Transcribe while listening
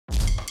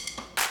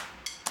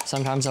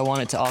Sometimes I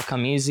want it to all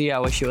come easy. I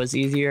wish it was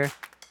easier.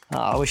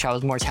 I wish I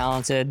was more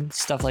talented,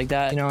 stuff like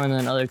that, and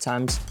then other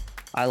times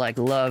I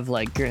love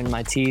gritting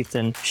my teeth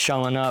and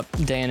showing up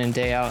day in and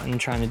day out and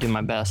trying to do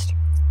my best.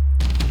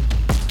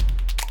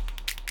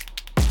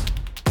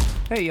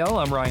 Hey y'all,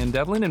 I'm Ryan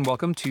Devlin and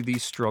welcome to the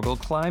Struggle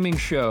Climbing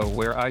Show,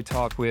 where I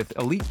talk with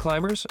elite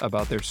climbers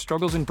about their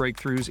struggles and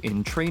breakthroughs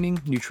in training,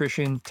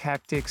 nutrition,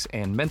 tactics,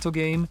 and mental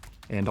game,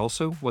 and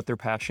also what they're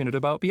passionate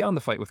about beyond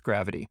the fight with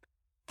gravity.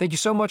 Thank you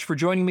so much for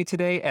joining me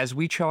today as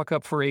we chalk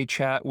up for a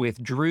chat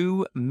with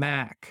Dru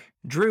Mack.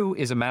 Dru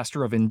is a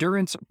master of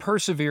endurance,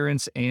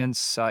 perseverance, and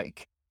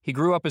psych. He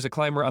grew up as a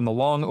climber on the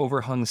long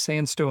overhung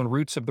sandstone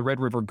roots of the Red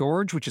River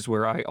Gorge, which is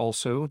where I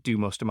also do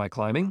most of my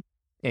climbing.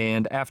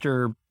 And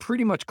after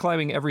pretty much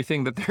climbing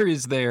everything that there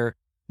is there,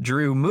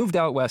 Dru moved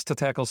out west to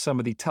tackle some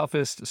of the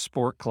toughest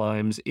sport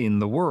climbs in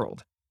the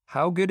world.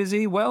 How good is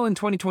he? Well, in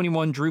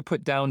 2021, Dru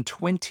put down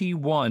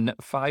 21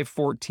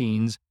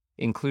 514s,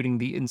 including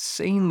the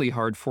insanely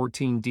hard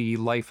 14D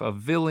Life of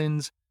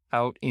Villains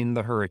out in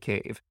the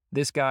Hurricane.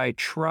 This guy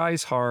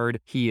tries hard.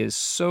 He is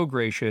so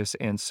gracious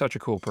and such a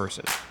cool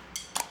person.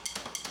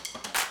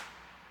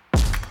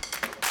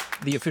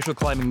 The official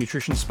climbing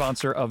nutrition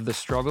sponsor of The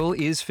Struggle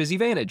is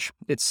PhysiVantage.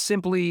 It's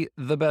simply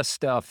the best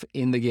stuff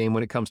in the game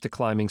when it comes to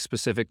climbing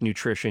specific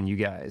nutrition, you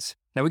guys.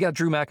 Now, we got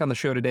Dru Mack on the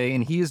show today,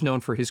 and he is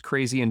known for his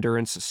crazy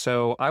endurance,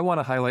 so I want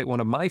to highlight one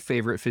of my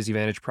favorite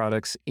PhysiVantage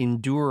products,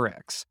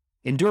 Endurex.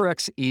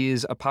 Endurex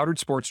is a powdered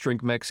sports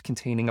drink mix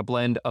containing a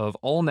blend of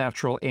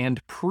all-natural and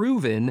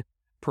proven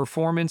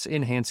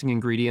performance-enhancing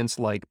ingredients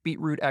like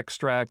beetroot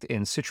extract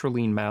and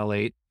citrulline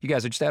malate. You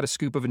guys, I just add a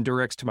scoop of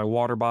Endurex to my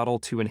water bottle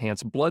to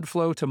enhance blood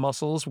flow to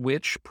muscles,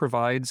 which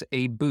provides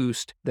a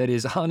boost that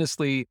is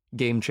honestly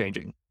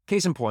game-changing.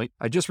 Case in point,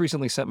 I just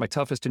recently sent my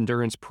toughest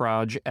endurance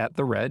proj at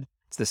the Red.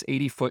 It's this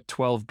 80-foot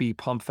 12B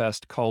pump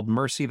fest called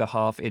Mercy the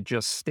Huff. It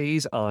just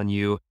stays on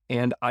you,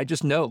 and I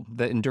just know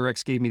that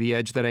Endurex gave me the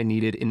edge that I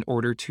needed in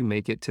order to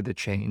make it to the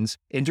chains.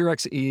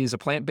 Endurex is a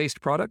plant-based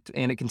product,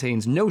 and it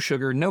contains no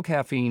sugar, no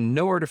caffeine,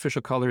 no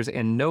artificial colors,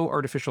 and no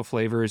artificial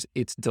flavors.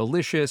 It's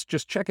delicious.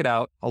 Just check it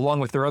out,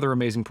 along with their other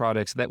amazing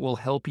products that will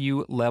help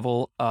you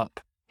level up.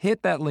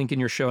 Hit that link in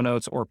your show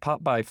notes or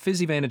pop by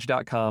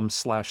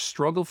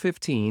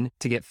physivantage.com/struggle15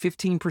 to get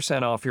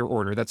 15% off your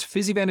order. That's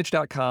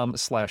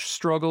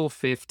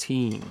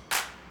physivantage.com/struggle15.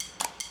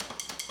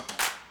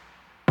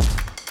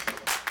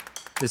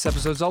 This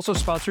episode is also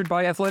sponsored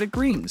by Athletic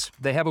Greens.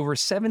 They have over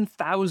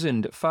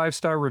 7,000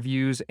 five-star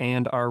reviews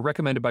and are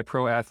recommended by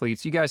pro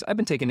athletes. You guys, I've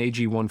been taking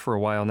AG1 for a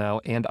while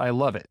now, and I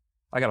love it.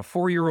 I got a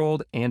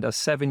 4-year-old and a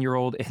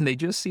 7-year-old, and they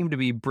just seem to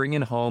be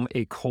bringing home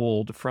a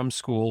cold from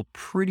school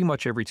pretty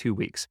much every 2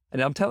 weeks.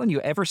 And I'm telling you,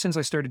 ever since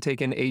I started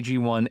taking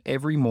AG1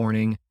 every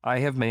morning, I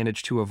have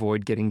managed to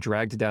avoid getting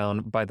dragged down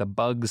by the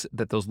bugs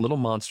that those little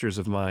monsters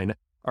of mine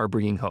are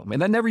bringing home.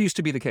 And that never used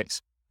to be the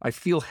case. I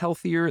feel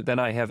healthier than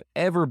I have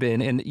ever been,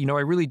 and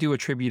I really do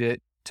attribute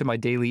it to my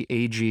daily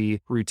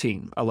AG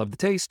routine. I love the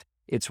taste.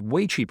 It's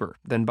way cheaper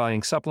than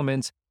buying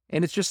supplements.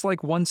 And it's just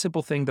like one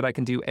simple thing that I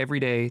can do every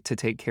day to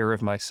take care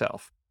of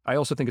myself. I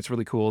also think it's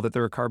really cool that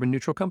they're a carbon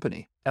neutral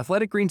company.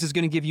 Athletic Greens is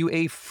going to give you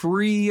a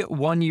free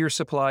 1-year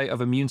supply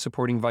of immune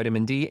supporting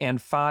vitamin D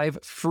and 5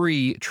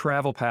 free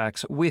travel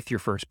packs with your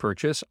first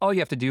purchase. All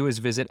you have to do is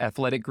visit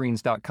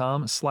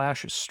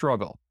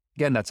athleticgreens.com/struggle.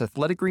 Again, that's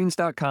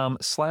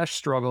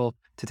athleticgreens.com/struggle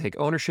to take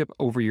ownership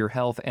over your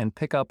health and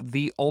pick up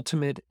the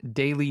ultimate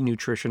daily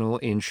nutritional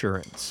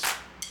insurance.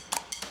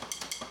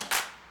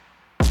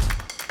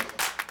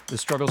 The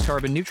Struggle's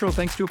carbon neutral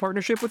thanks to a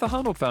partnership with the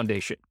Honnold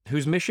Foundation,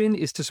 whose mission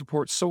is to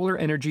support solar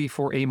energy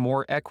for a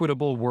more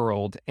equitable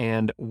world.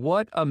 And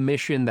what a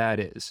mission that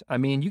is. I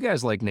mean, you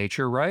guys like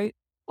nature, right?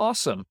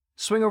 Awesome.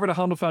 Swing over to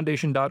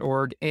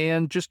honnoldfoundation.org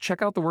and just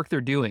check out the work they're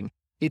doing.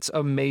 It's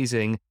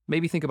amazing.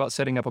 Maybe think about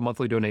setting up a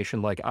monthly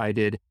donation like I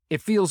did.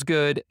 It feels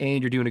good,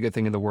 and you're doing a good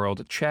thing in the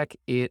world. Check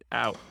it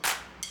out.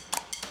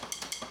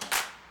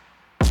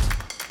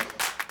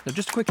 Now,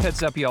 just a quick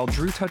heads up, y'all.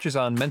 Dru touches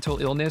on mental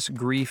illness,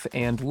 grief,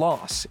 and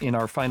loss in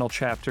our final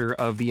chapter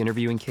of the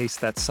interview in case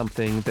that's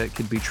something that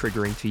could be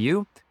triggering to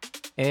you.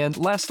 And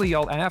lastly,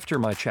 y'all, after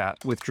my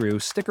chat with Dru,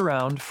 stick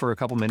around for a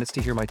couple minutes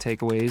to hear my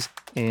takeaways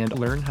and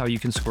learn how you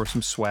can score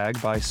some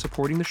swag by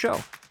supporting the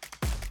show.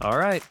 All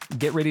right,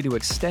 get ready to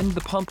extend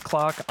the pump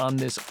clock on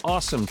this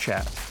awesome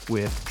chat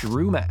with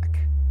Dru Mack.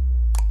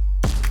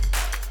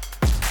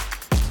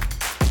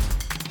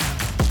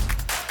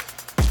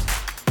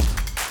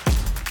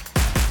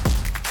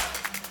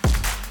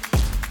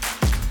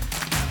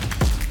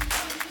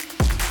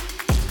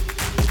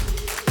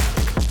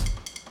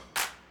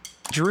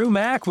 Dru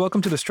Mack,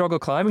 welcome to the Struggle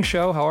Climbing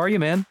Show. How are you,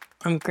 man?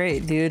 I'm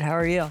great, dude. How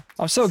are you?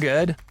 I'm so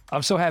good.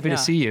 I'm so happy to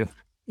see you.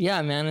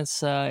 Yeah, man.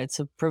 It's a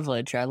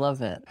privilege. I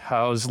love it.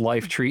 How's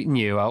life treating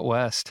you out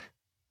west?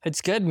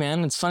 It's good,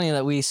 man. It's funny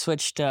that we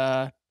switched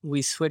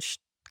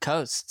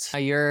coasts.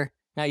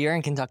 Now you're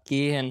in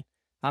Kentucky and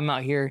I'm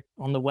out here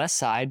on the west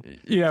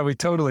side. Yeah, we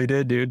totally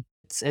did, dude.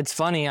 It's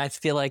funny. I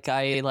feel like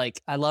I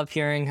love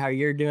hearing how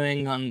you're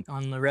doing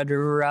on the Red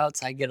River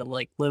routes. I get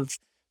to live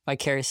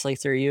vicariously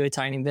through you a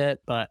tiny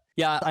bit. But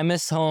yeah, I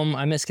miss home.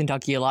 I miss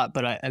Kentucky a lot,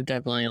 but I've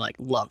definitely like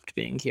loved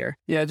being here.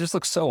 Yeah, it just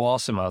looks so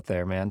awesome out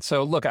there, man.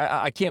 So look,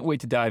 I can't wait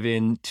to dive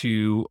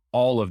into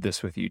all of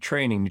this with you.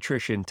 Training,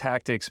 nutrition,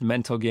 tactics,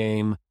 mental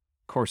game,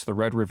 of course, the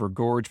Red River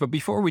Gorge. But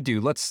before we do,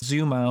 let's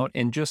zoom out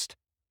and just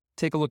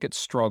take a look at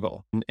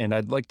struggle. And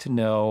I'd like to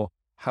know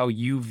how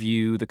you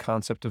view the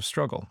concept of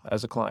struggle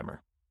as a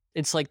climber.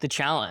 It's like the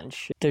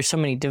challenge. There's so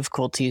many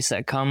difficulties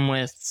that come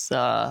with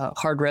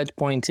hard red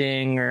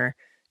pointing, or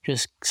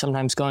just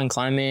sometimes going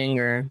climbing,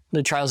 or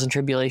the trials and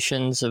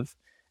tribulations of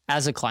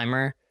as a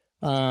climber,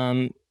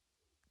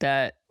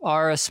 that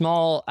are a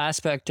small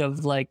aspect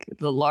of like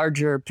the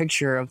larger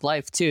picture of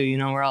life too. You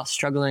know, we're all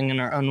struggling in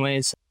our own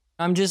ways.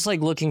 I'm just like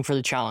looking for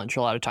the challenge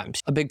a lot of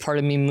times. A big part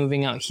of me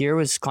moving out here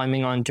was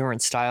climbing on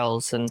different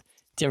styles and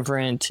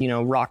different,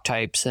 rock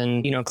types,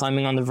 and,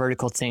 climbing on the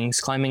vertical things,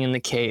 climbing in the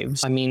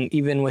caves. I mean,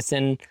 even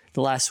within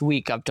the last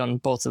week, I've done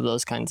both of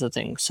those kinds of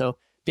things. So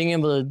being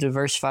able to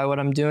diversify what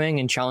I'm doing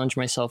and challenge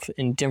myself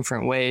in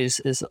different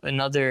ways is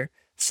another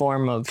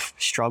form of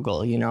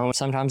struggle.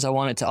 Sometimes I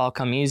want it to all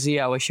come easy.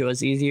 I wish it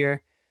was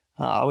easier.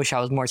 I wish I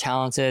was more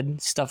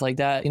talented, stuff like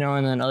that,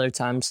 and then other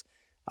times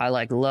I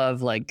love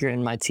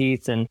gritting my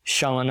teeth and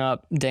showing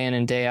up day in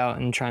and day out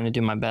and trying to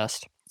do my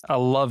best. I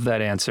love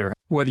that answer.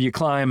 Whether you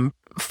climb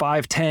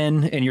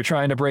 5'10" and you're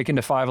trying to break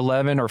into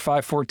 5'11", or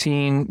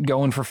 5'14",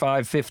 going for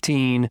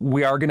 5'15",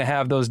 we are going to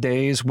have those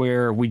days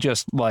where we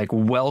just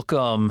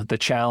welcome the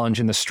challenge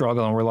and the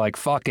struggle, and we're like,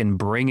 fucking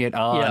bring it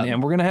on. Yeah.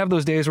 And we're going to have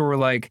those days where we're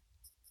like,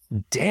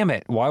 damn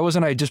it, why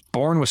wasn't I just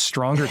born with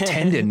stronger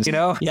tendons,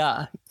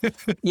 Yeah.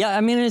 Yeah,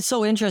 I mean, it's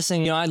so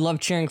interesting. I love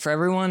cheering for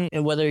everyone,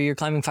 whether you're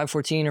climbing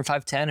 5'14" or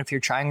 5'10". If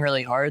you're trying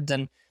really hard,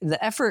 then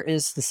the effort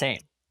is the same.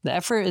 The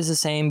effort is the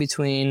same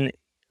between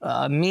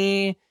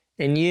me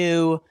and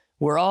you.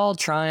 We're all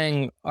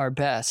trying our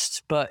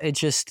best, but it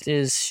just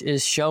is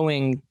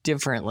showing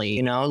differently.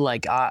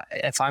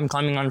 If I'm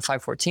climbing on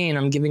 5'14",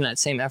 I'm giving that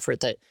same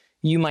effort that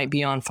you might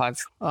be on a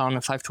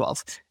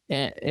 5'12".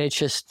 And it's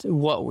just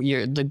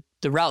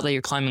the route that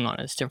you're climbing on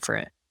is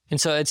different. And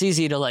so it's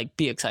easy to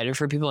be excited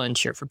for people and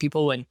cheer for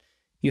people when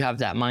you have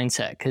that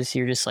mindset, because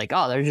you're just like,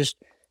 oh,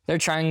 they're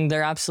trying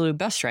their absolute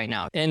best right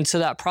now. And so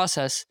that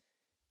process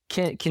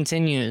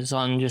continues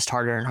on just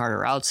harder and harder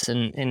routes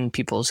in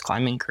people's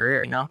climbing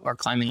career, or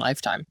climbing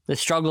lifetime. The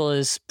struggle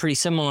is pretty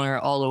similar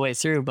all the way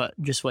through, but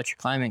just what you're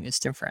climbing is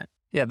different.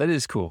 Yeah, that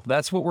is cool.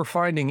 That's what we're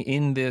finding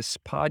in this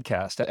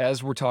podcast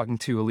as we're talking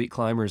to elite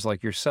climbers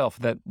like yourself,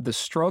 that the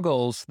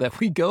struggles that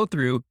we go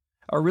through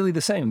are really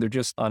the same. They're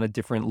just on a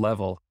different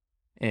level.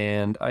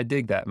 And I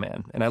dig that,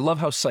 man. And I love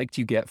how psyched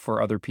you get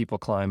for other people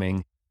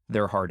climbing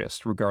their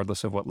hardest,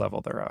 regardless of what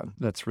level they're on.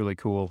 That's really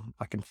cool.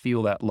 I can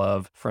feel that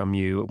love from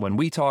you when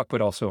we talk,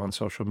 but also on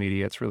social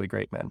media. It's really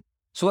great, man.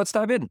 So let's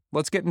dive in.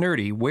 Let's get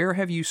nerdy. Where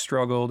have you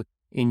struggled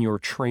in your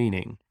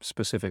training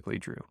specifically,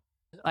 Dru?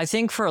 I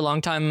think for a long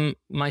time,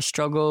 my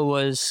struggle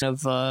was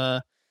of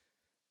not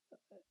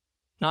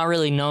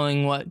really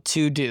knowing what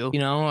to do.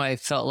 I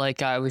felt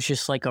like I was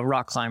just like a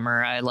rock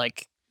climber. I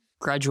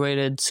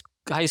graduated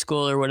high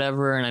school or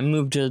whatever, and I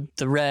moved to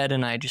the Red,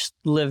 and I just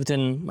lived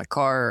in my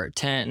car or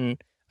tent,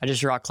 and I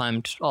just rock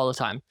climbed all the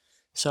time.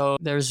 So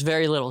there's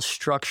very little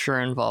structure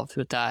involved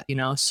with that,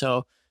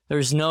 so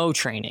there's no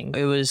training.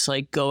 It was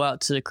go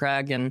out to the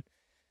crag and,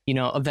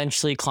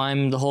 eventually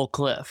climb the whole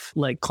cliff,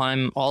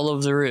 climb all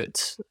of the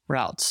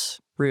routes.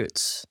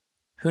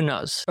 Who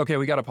knows? Okay,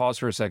 we got to pause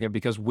for a second,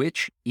 because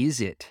which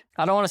is it?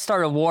 I don't want to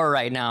start a war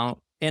right now.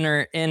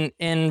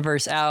 In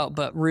versus out,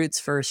 but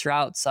routes versus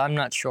routes, I'm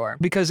not sure.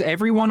 Because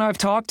everyone I've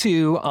talked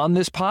to on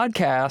this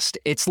podcast,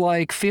 it's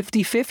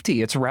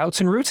 50-50. It's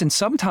routes and routes. And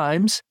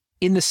sometimes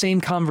in the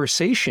same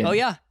conversation, oh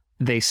yeah,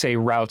 they say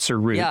routes or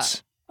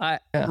routes. Yeah,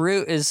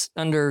 route is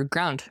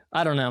underground.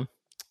 I don't know.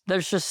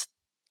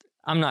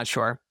 I'm not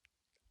sure.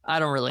 I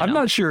don't really know. I'm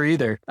not sure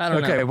either. I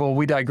don't know. Okay, well,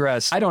 we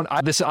digress.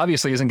 This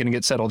obviously isn't going to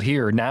get settled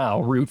here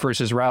now, route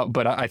versus route,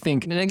 but I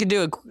think... they could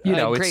do a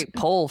great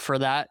poll for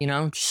that,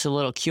 just a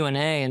little Q&A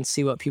and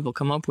see what people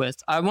come up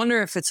with. I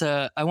wonder if it's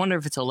a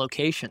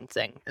location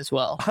thing as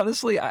well.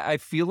 Honestly, I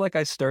feel like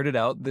I started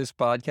out this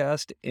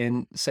podcast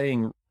in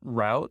saying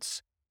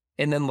routes,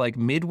 and then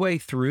midway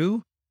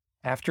through,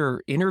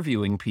 after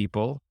interviewing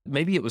people,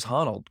 maybe it was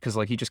Honnold, because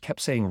he just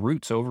kept saying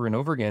routes over and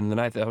over again. And then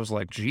I was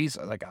like, geez,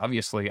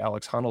 obviously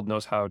Alex Honnold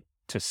knows how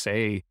to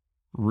say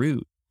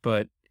route,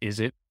 but is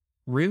it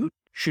route?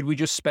 Should we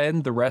just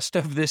spend the rest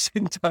of this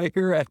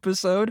entire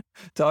episode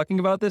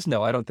talking about this?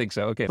 No, I don't think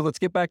so. Okay, so let's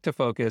get back to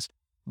focus,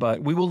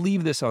 but we will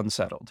leave this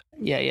unsettled.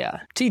 Yeah.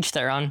 Teach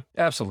their own.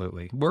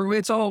 Absolutely.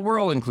 We're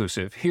all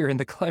inclusive here in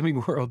the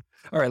climbing world.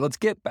 All right, let's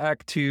get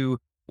back to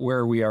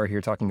where we are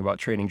here talking about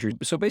training.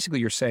 So basically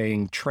you're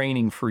saying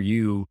training for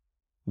you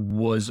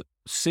was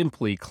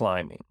simply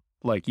climbing.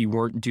 You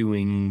weren't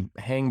doing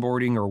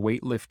hangboarding or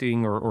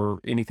weightlifting or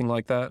anything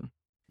like that?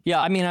 Yeah,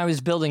 I mean, I was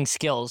building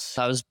skills.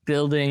 I was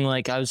building,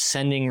 I was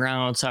sending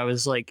routes. I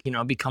was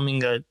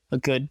becoming a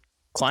good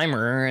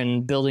climber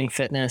and building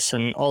fitness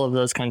and all of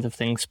those kinds of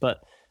things.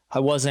 But I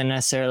wasn't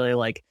necessarily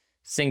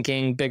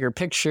thinking bigger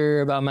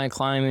picture about my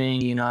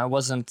climbing. You know, I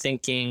wasn't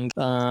thinking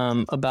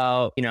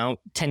about,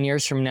 10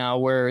 years from now,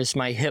 where is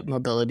my hip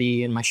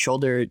mobility and my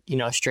shoulder,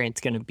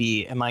 strength going to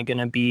be? Am I going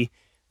to be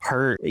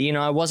hurt?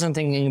 I wasn't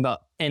thinking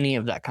about any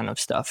of that kind of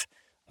stuff.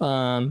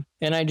 And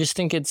I just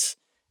think it's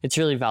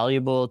really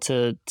valuable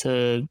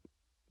to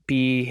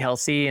be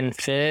healthy and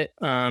fit.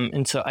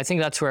 And so I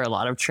think that's where a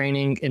lot of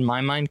training in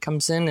my mind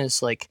comes in,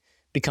 is like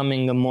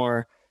becoming a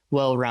more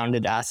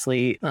well-rounded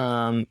athlete,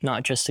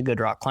 not just a good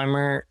rock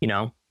climber,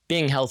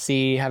 being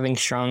healthy, having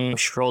strong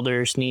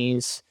shoulders,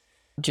 knees,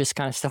 just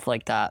kind of stuff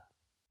like that.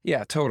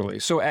 Yeah, totally.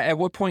 So at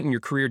what point in your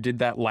career did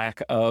that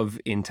lack of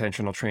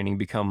intentional training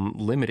become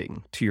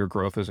limiting to your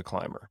growth as a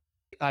climber?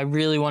 I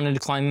really wanted to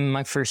climb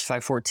my first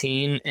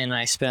 514, and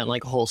I spent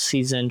like a whole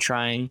season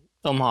trying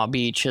Omaha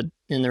Beach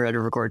in the Red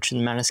River Gorge in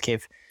the Manus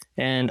Cave.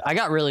 And I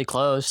got really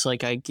close.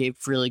 Like, I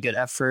gave really good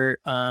effort.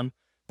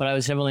 But I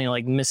was definitely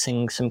like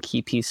missing some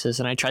key pieces.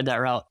 And I tried that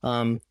route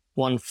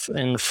one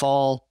in the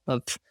fall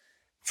of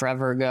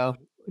forever ago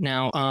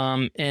now.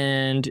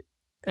 And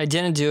I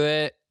didn't do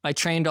it. I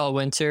trained all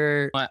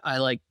winter. I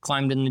like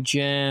climbed in the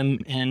gym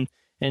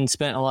and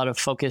spent a lot of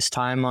focused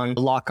time on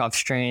lock-off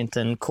strength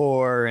and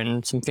core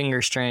and some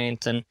finger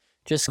strength, and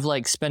just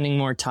like spending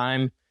more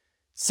time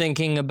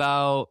thinking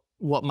about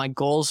what my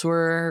goals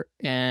were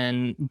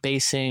and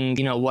basing,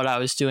 what I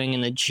was doing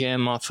in the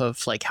gym off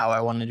of like how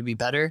I wanted to be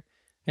better.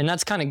 And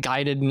that's kind of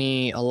guided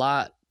me a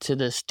lot to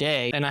this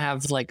day. And I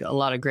have like a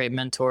lot of great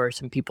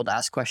mentors and people to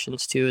ask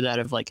questions to that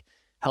have like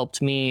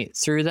helped me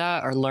through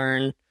that or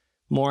learn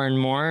more and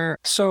more.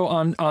 So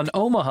on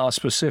Omaha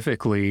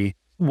specifically,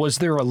 was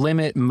there a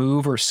limit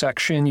move or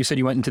section? You said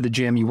you went into the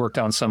gym, you worked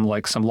on some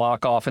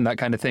lock off and that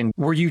kind of thing.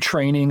 Were you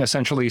training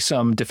essentially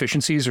some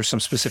deficiencies or some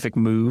specific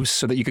moves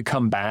so that you could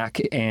come back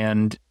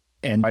and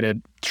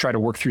try to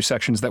work through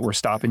sections that were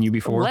stopping you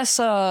before? Less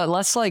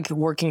like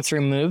working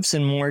through moves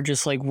and more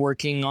just like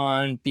working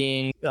on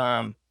being,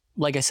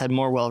 like I said,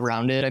 more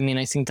well-rounded. I mean,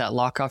 I think that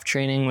lock-off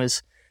training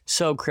was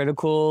so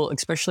critical,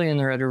 especially in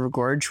the Red River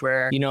Gorge,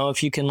 where,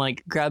 if you can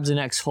like grab the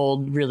next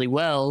hold really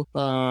well,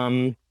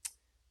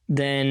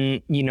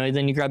 then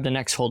you grab the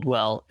next hold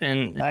well.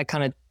 And I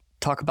kind of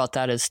talk about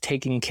that as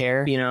taking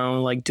care,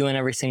 like doing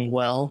everything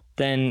well,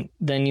 then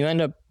you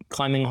end up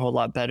climbing a whole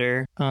lot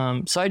better.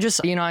 So I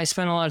just, I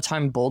spent a lot of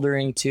time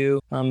bouldering too,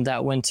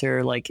 that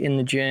winter, like in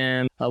the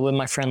gym, with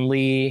my friend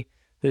Lee,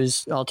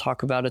 who's I'll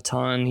talk about a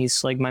ton.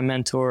 He's like my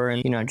mentor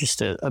and,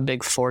 just a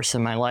big force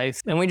in my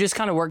life. And we just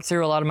kind of worked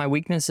through a lot of my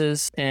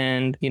weaknesses.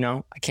 And,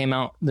 I came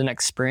out the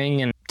next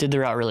spring and did the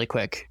route really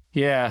quick.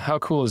 Yeah. How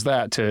cool is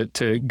that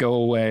to go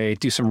away,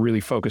 do some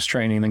really focused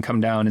training, and then come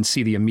down and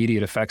see the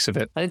immediate effects of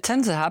it? It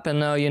tends to happen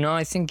though.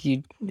 I think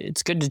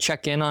it's good to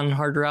check in on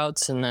hard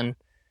routes and then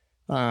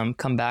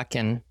come back,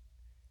 and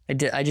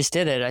I just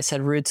did it. I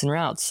said routes and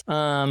routes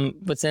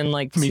within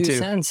like two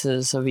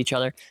sentences of each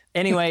other.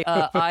 Anyway,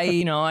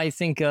 I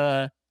think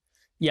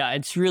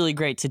it's really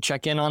great to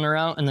check in on a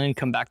route and then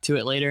come back to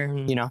it later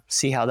and,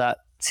 see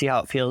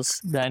how it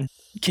feels then.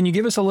 Can you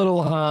give us a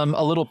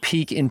little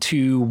peek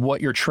into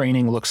what your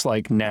training looks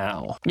like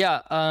now?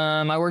 Yeah,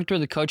 I worked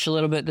with a coach a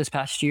little bit this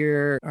past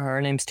year.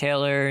 Her name's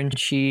Taylor, and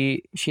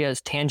she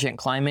has Tangent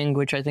Climbing,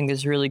 which I think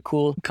is a really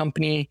cool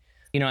company.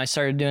 I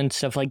started doing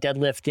stuff like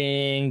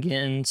deadlifting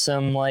and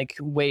some more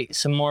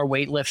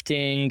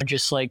weightlifting,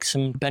 just like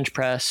some bench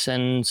press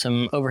and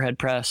some overhead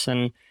press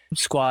and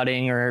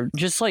squatting, or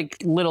just like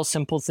little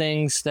simple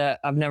things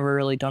that I've never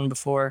really done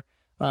before.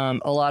 A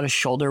lot of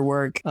shoulder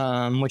work,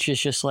 which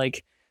is just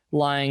like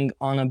lying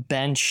on a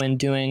bench and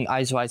doing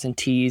eyes wide and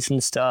T's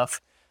and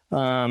stuff.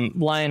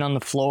 Lying on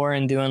the floor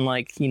and doing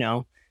like,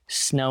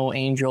 snow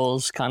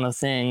angels kind of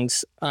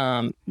things,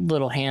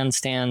 little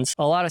handstands,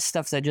 a lot of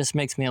stuff that just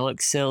makes me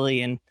look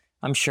silly. And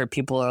I'm sure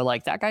people are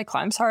like, that guy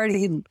climbs hard.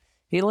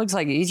 He looks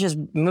like he's just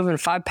moving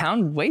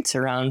 5-pound weights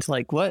around.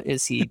 Like, what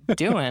is he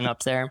doing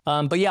up there?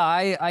 But yeah,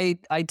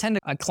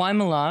 I climb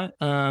a lot.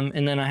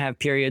 And then I have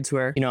periods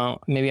where,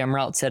 maybe I'm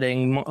route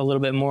setting a little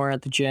bit more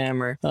at the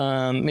gym, or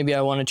maybe I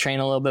want to train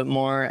a little bit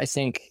more. I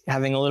think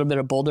having a little bit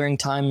of bouldering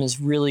time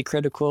is really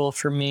critical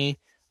for me.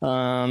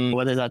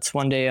 Whether that's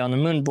one day on the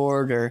moon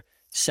board or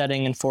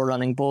setting and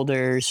forerunning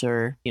boulders,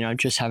 or,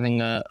 just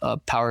having a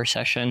power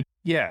session.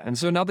 Yeah. And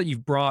so now that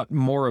you've brought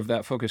more of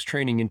that focused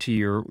training into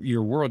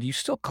your world, you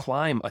still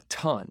climb a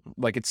ton.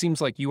 Like, it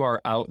seems like you are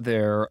out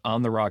there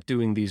on the rock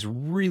doing these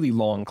really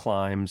long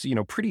climbs,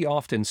 pretty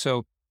often.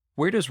 So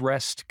where does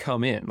rest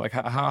come in? Like,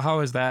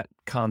 how has that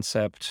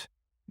concept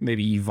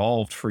maybe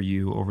evolved for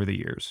you over the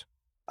years?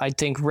 I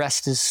think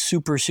rest is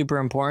super, super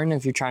important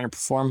if you're trying to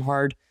perform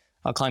hard.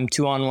 I'll climb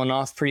 2 on 1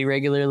 off pretty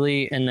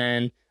regularly, and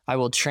then I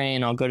will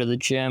train. I'll go to the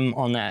gym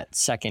on that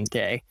second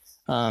day.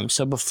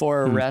 So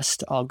before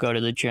rest, I'll go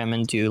to the gym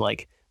and do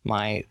like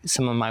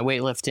some of my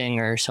weightlifting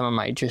or some of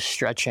my just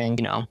stretching.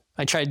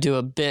 I try to do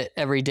a bit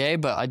every day,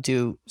 but I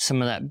do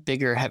some of that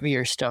bigger,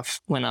 heavier stuff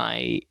when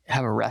I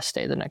have a rest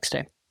day the next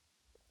day.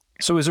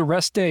 So is a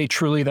rest day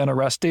truly then a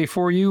rest day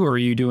for you, or are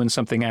you doing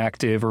something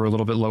active or a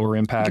little bit lower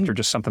impact or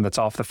just something that's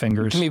off the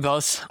fingers? To me,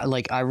 both.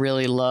 Like, I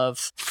really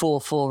love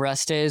full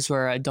rest days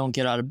where I don't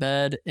get out of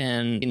bed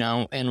and,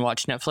 and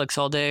watch Netflix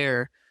all day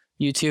or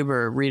YouTube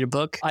or read a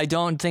book. I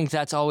don't think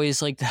that's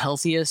always like the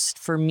healthiest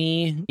for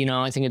me.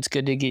 I think it's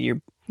good to get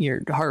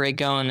your heart rate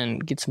going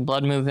and get some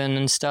blood moving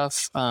and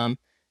stuff,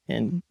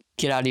 and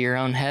get out of your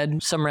own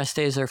head. Some rest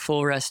days are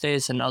full rest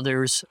days and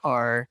others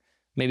are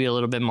maybe a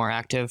little bit more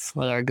active,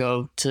 whether I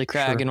go to the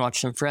crag and watch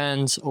some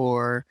friends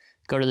or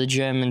go to the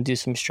gym and do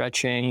some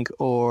stretching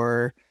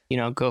or,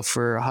 go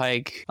for a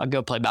hike. I'll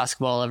go play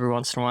basketball every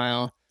once in a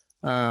while.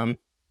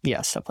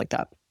 Stuff like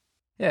that.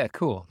 Yeah,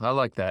 cool. I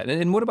like that.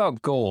 And what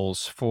about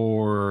goals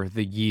for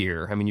the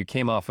year? I mean, you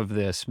came off of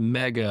this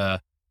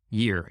mega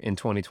year in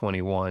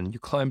 2021. You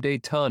climbed a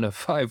ton of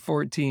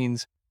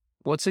 514s.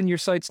 What's in your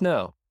sights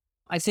now?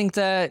 I think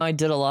that I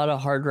did a lot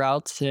of hard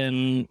routes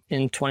in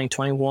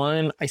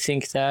 2021. I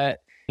think that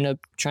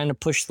trying to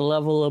push the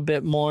level a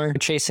bit more,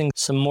 chasing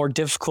some more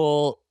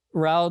difficult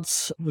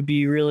routes would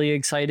be really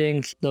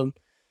exciting. The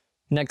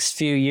next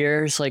few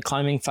years, like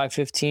climbing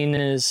 515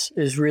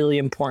 is really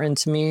important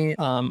to me.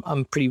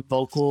 I'm pretty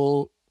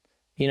vocal,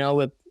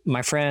 with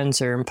my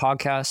friends or in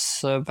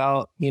podcasts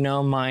about,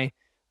 my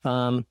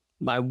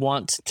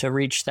want to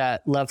reach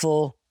that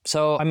level.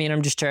 So,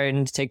 I'm just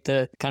trying to take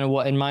the kind of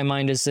what in my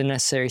mind is the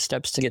necessary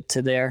steps to get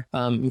to there.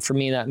 For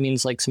me, that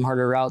means like some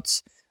harder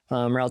routes,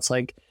 routes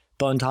like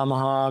Bone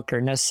Tomahawk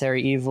or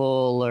Necessary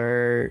Evil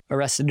or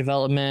Arrested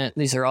Development.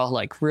 These are all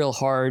like real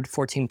hard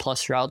 14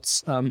 plus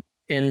routes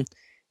in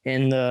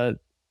the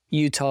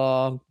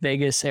Utah,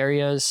 Vegas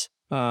areas.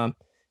 And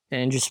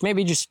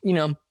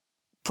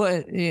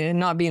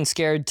not being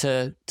scared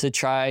to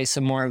try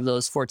some more of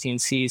those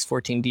 14Cs,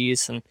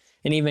 14Ds,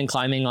 and even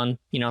climbing on,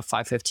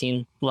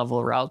 515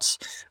 level routes.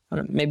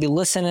 Maybe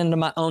listening to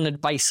my own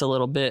advice a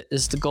little bit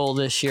is the goal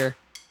this year.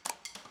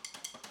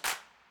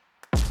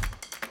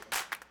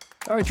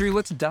 All right, Dru,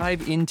 let's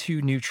dive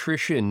into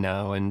nutrition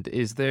now. And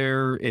is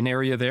there an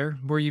area there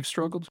where you've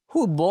struggled?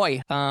 Oh,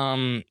 boy.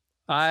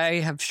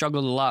 I have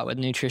struggled a lot with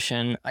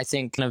nutrition. I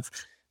think kind of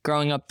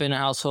growing up in a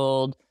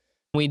household,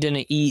 we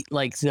didn't eat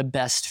like the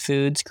best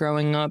foods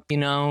growing up, it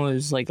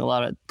was like a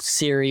lot of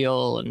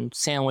cereal and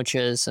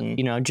sandwiches and,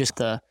 just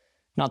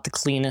not the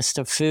cleanest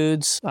of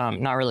foods,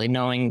 not really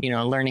knowing,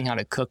 learning how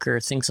to cook or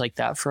things like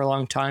that for a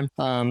long time.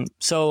 And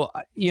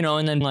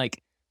then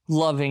like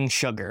loving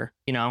sugar,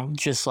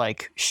 just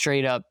like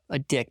straight up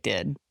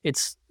addicted.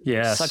 It's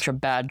such a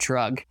bad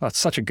drug. Oh, it's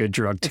such a good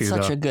drug too, It's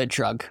such a good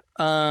drug.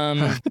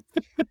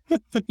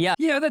 Yeah.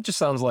 Yeah, that just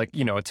sounds like,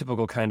 a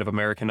typical kind of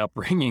American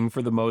upbringing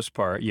for the most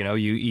part. You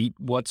eat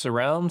what's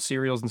around,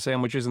 cereals and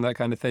sandwiches and that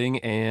kind of thing,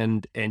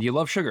 and you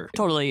love sugar.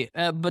 Totally.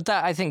 But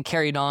that, I think,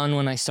 carried on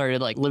when I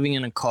started like living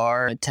in a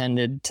car. I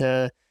tended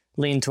to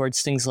lean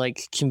towards things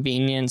like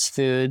convenience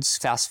foods,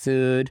 fast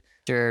food,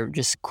 or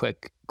just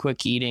quick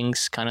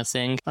eatings kind of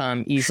thing,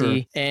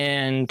 easy. Sure.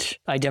 And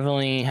I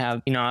definitely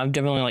have, I've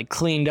definitely like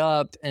cleaned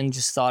up and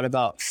just thought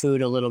about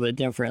food a little bit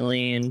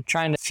differently and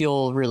trying to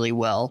fuel really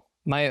well.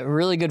 My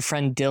really good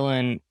friend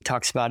Dylan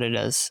talks about it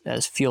as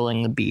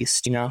fueling the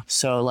beast,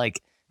 so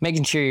like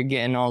making sure you're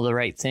getting all the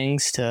right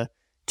things to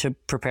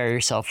prepare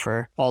yourself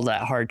for all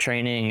that hard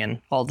training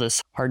and all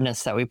this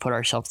hardness that we put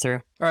ourselves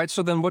through. All right.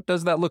 So then what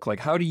does that look like?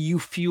 How do you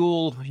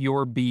fuel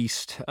your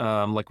beast?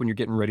 Like when you're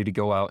getting ready to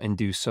go out and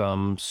do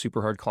some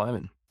super hard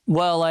climbing?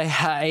 Well,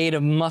 I ate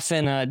a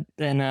muffin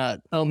and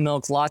a oat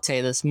milk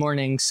latte this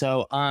morning,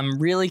 so I'm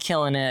really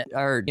killing it.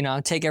 Or,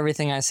 take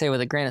everything I say with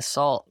a grain of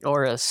salt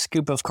or a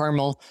scoop of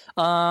caramel.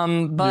 I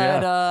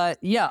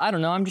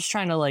don't know. I'm just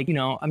trying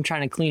to I'm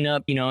trying to clean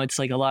up. It's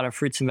like a lot of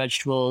fruits and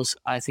vegetables.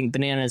 I think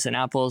bananas and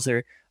apples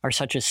are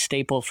such a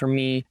staple for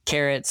me.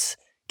 Carrots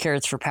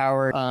for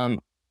power.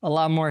 A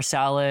lot more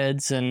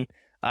salads. And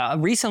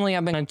recently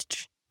I've been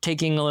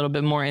taking a little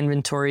bit more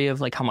inventory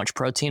of like how much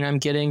protein I'm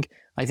getting.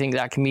 I think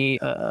that can be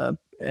an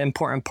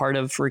important part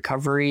of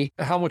recovery.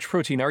 How much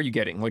protein are you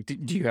getting? Like,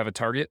 do you have a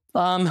target?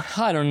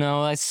 I don't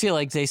know. I feel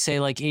like they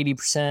say like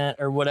 80%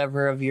 or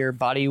whatever of your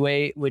body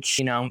weight, which,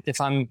 if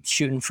I'm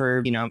shooting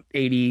for,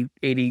 80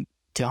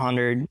 to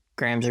 100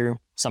 grams or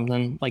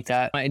something like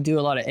that. I do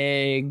a lot of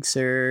eggs,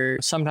 or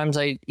sometimes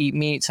I eat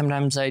meat,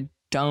 sometimes I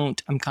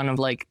don't. I'm kind of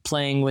like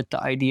playing with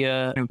the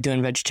idea of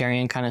doing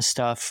vegetarian kind of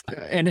stuff.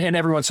 And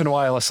every once in a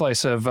while, a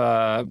slice of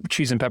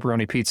cheese and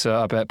pepperoni pizza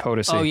up at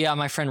Potosi. Oh yeah,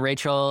 my friend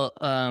Rachel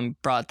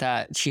brought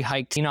that. She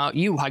hiked.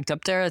 You hiked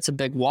up there. It's a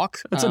big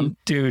walk.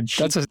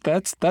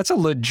 That's that's a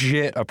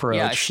legit approach.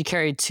 Yeah, she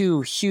carried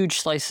 2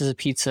 huge slices of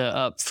pizza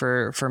up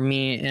for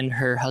me and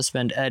her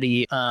husband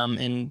Eddie.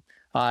 And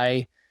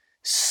I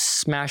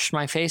smashed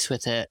my face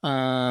with it.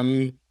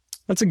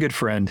 That's a good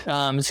friend.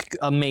 It's an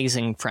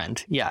amazing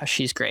friend. Yeah,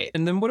 she's great.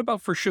 And then what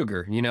about for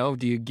sugar?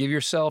 Do you give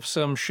yourself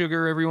some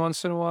sugar every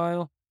once in a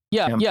while?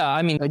 Yeah.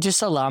 I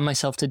just allow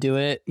myself to do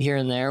it here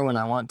and there when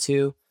I want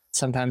to.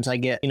 Sometimes I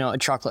get, a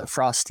chocolate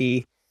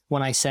frosty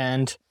when I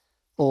send.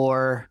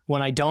 or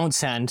when I don't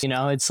send.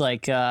 It's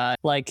like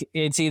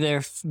it's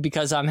either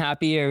because I'm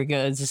happy or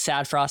because it's a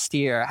sad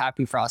frosty or a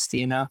happy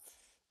frosty. Um,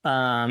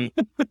 and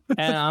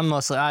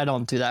I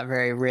don't do that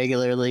very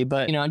regularly,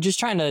 but just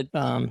trying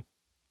to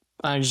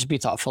I just be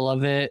thoughtful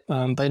of it,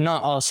 but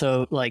not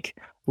also like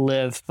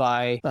live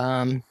by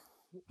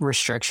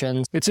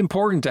restrictions. It's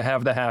important to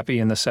have the happy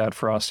and the sad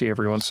frosty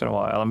every once in a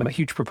while. I'm a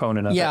huge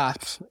proponent of it. Yeah,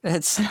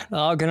 it's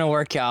all gonna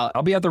work out.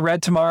 I'll be at the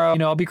Red tomorrow.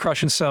 I'll be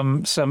crushing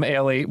some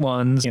Ale 8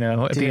 ones, at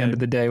Dude, the end of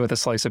the day with a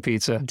slice of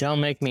pizza.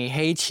 Don't make me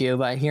hate you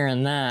by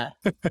hearing that.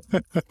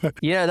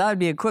 Yeah, that would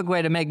be a quick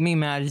way to make me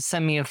mad. Just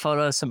send me a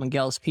photo of some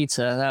Miguel's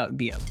pizza. That would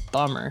be a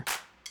bummer.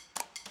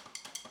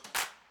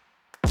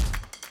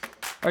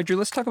 All right, Drew,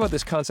 let's talk about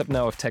this concept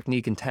now of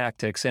technique and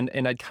tactics. And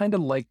I'd kind of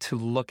like to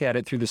look at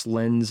it through this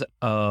lens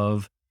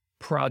of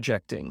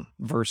projecting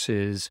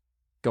versus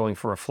going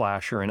for a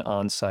flash or an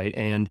on-site,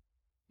 and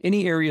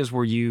any areas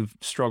where you've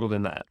struggled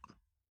in that.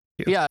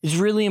 Yeah, it's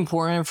really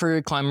important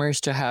for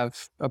climbers to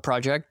have a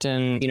project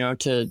and,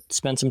 to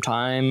spend some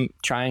time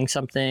trying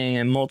something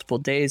and multiple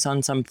days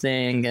on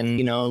something and,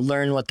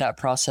 learn what that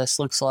process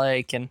looks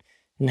like and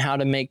how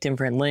to make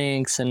different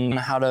links and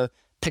how to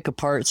pick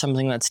apart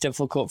something that's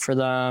difficult for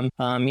them.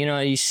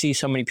 You see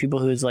so many people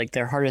who's like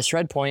their hardest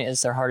red point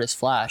is their hardest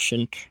flash.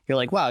 And you're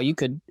like, wow, you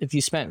could, if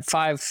you spent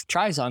 5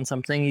 tries on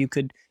something, you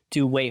could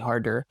do way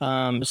harder.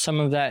 Some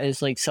of that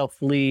is like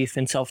self-belief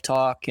and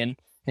self-talk and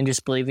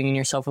just believing in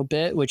yourself a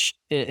bit, which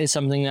is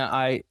something that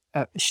I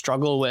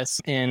struggle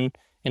with in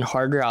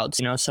hard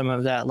routes. Some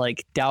of that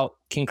like doubt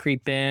can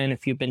creep in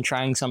if you've been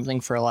trying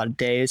something for a lot of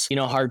days.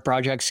 Hard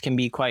projects can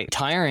be quite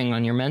tiring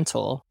on your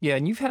mental. Yeah,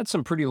 and you've had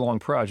some pretty long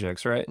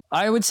projects, right?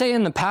 I would say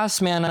in the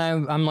past, man,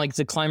 I'm like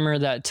the climber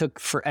that took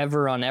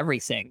forever on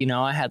everything.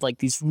 I had like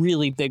these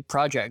really big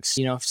projects.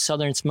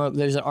 Southern Smoke,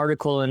 there's an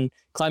article in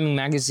Climbing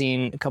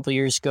Magazine a couple of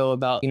years ago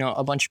about,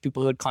 a bunch of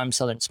people who had climbed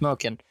Southern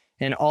Smoke,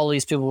 and all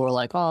these people were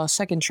like, oh,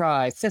 second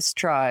try, fifth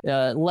try,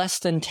 less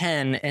than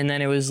 10. And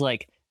then it was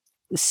like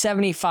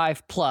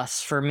 75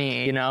 plus for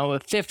me,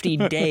 50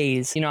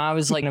 days. I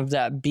was like of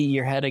that beat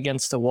your head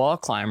against the wall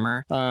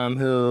climber,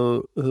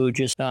 who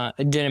just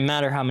it didn't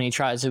matter how many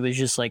tries. It was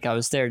just like I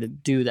was there to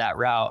do that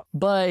route.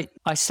 But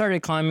I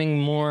started climbing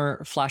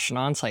more flash and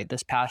on-site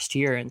this past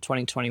year in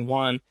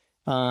 2021,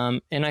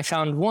 and I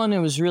found one. It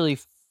was really,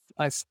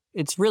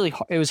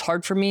 it was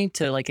hard for me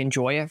to like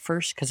enjoy at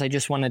first because I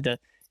just wanted to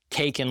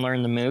take and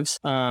learn the moves.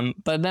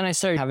 But then I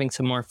started having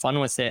some more fun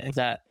with it.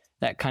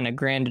 That kind of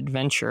grand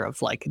adventure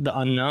of like the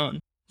unknown.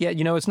 Yeah,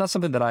 it's not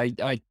something that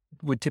I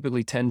would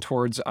typically tend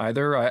towards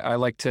either. I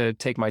like to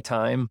take my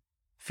time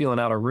feeling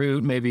out a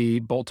route,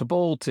 maybe bolt to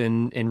bolt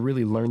and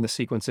really learn the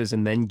sequences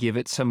and then give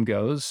it some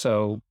goes.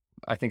 So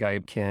I think I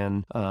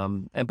can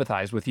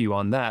empathize with you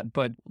on that.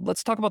 But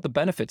let's talk about the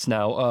benefits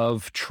now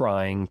of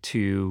trying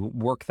to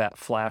work that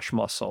flash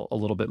muscle a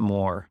little bit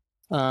more.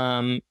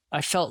 I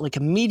felt like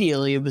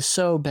immediately it was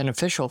so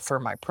beneficial for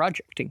my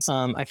projecting.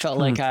 I felt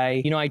like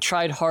I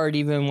tried hard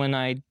even when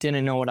I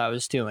didn't know what I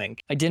was doing.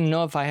 I didn't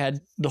know if I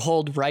had the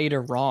hold right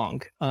or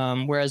wrong.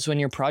 Whereas when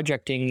you're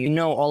projecting, you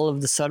know all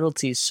of the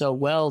subtleties so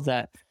well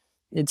that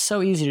it's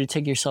so easy to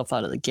take yourself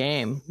out of the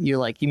game.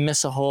 You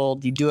miss a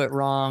hold, you do it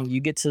wrong,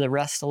 you get to the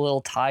rest a little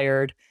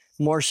tired,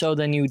 more so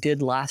than you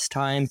did last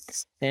time,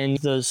 and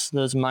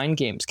those mind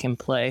games can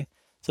play.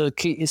 So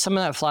some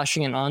of that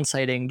flashing and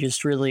on-sighting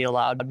just really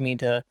allowed me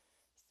to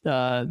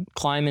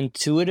climb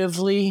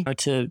intuitively,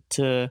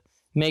 to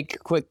make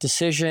quick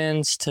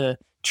decisions, to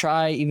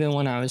try even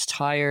when I was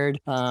tired,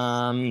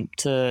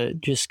 to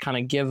just kind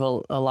of give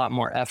a lot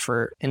more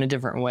effort in a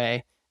different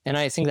way. And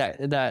I think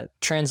that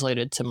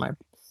translated to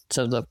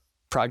the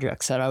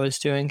projects that I was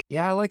doing.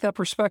 Yeah, I like that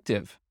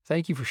perspective.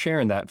 Thank you for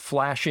sharing that.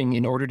 Flashing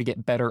in order to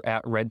get better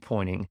at red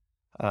pointing.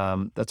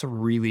 That's a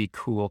really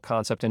cool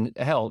concept. And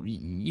hell,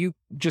 you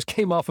just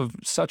came off of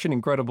such an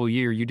incredible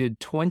year. You did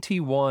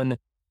 21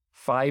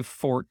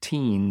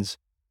 514s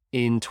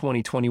in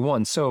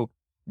 2021. So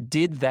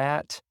did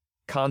that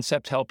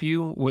concept help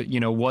you?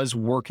 Was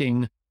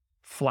working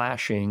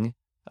flashing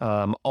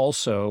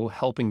also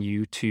helping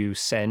you to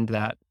send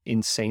that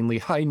insanely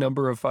high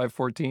number of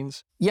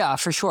 514s? Yeah,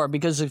 for sure.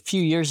 Because a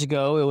few years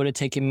ago, it would have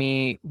taken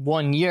me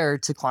 1 year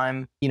to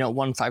climb,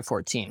 1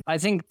 514. I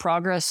think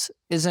progress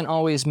isn't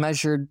always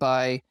measured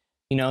by,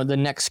 the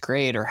next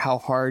grade or how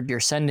hard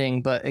you're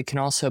sending, but it can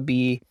also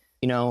be,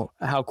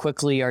 how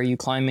quickly are you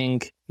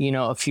climbing,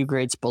 a few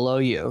grades below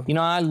you.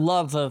 I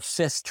love a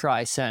 5th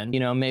try send,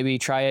 maybe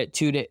try it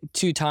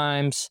two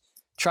times,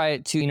 try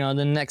it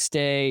the next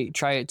day,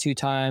 try it 2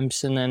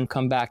 times, and then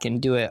come back and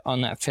do it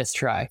on that 5th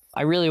try.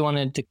 I really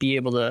wanted to be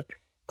able to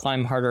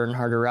climb harder and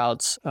harder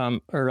routes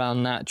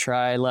around that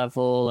try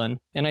level. And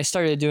I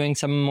started doing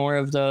some more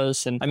of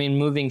those. And I mean,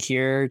 moving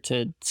here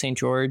to St.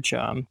 George,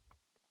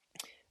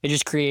 it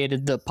just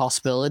created the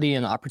possibility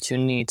and the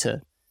opportunity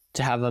to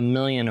have a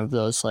million of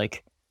those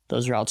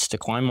routes to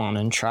climb on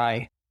and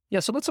try. Yeah,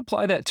 so let's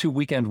apply that to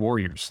weekend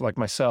warriors like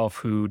myself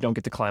who don't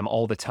get to climb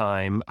all the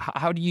time.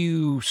 How do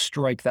you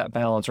strike that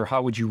balance, or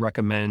how would you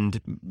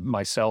recommend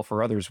myself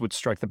or others would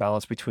strike the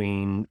balance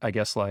between, I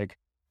guess, like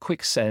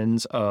quick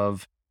sends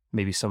of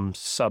maybe some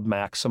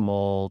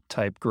sub-maximal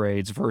type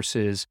grades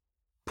versus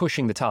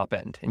pushing the top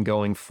end and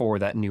going for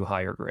that new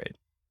higher grade?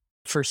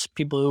 For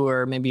people who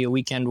are maybe a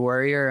weekend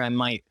warrior, I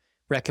might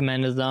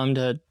recommend to them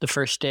to the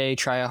first day,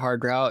 try a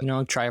hard route,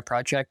 try a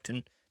project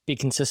and be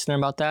consistent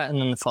about that.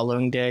 And then the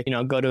following day,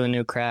 go to a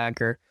new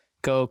crag or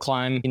go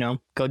climb,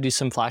 go do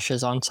some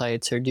flashes on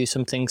sites or do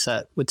some things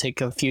that would take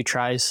a few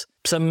tries.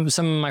 Some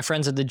of my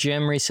friends at the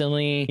gym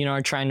recently,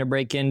 are trying to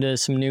break into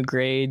some new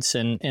grades,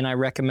 and I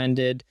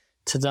recommended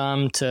to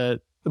them to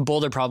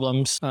boulder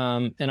problems.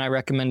 And I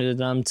recommended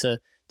them to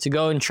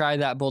go and try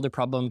that boulder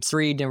problem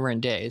 3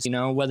 different days,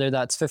 whether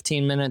that's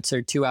 15 minutes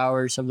or 2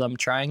 hours of them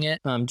trying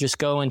it. Just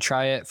go and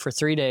try it for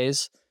 3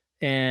 days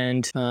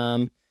and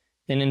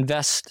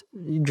invest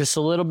just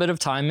a little bit of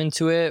time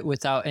into it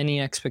without any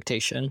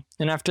expectation.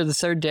 And after the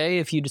 3rd day,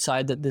 if you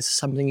decide that this is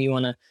something you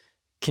want to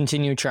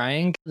continue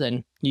trying,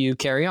 then you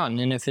carry on.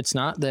 And if it's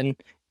not, then,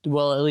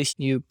 well, at least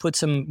you put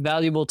some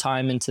valuable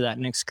time into that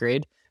next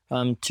grade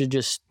to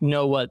just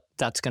know what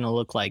that's going to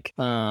look like.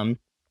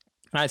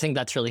 I think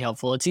that's really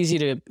helpful. It's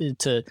easy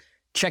to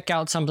check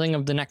out something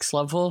of the next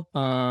level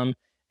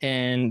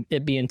and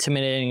it be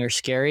intimidating or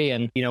scary.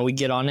 And, we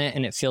get on it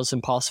and it feels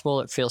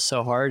impossible. It feels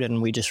so hard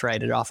and we just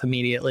write it off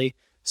immediately.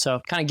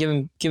 So kind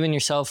of giving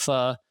yourself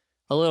a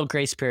little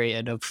grace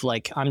period of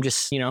like, I'm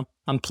just,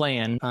 I'm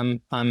playing,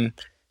 I'm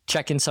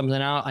checking something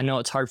out. I know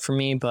it's hard for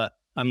me, but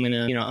I'm going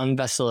to,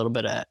 invest a little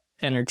bit of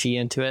energy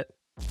into it.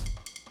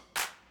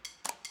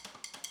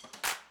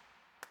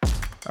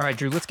 All right,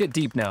 Dru, let's get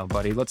deep now,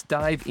 buddy. Let's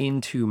dive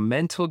into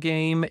mental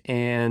game,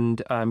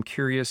 and I'm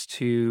curious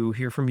to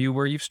hear from you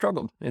where you've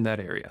struggled in that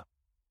area.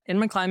 In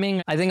my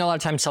climbing, I think a lot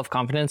of times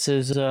self-confidence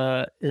is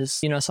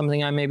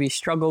something I maybe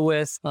struggle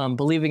with,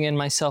 believing in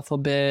myself a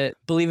bit,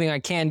 believing I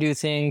can do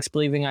things,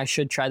 believing I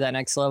should try that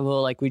next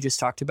level, like we just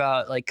talked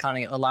about, like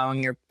kind of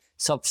allowing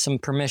yourself some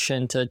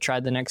permission to try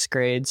the next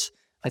grades,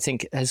 I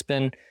think has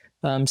been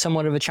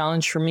somewhat of a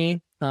challenge for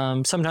me.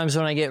 Sometimes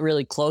when I get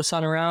really close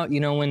on a route,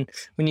 when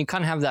you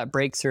kind of have that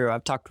breakthrough,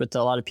 I've talked with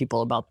a lot of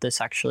people about this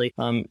actually,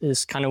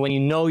 is kind of when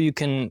you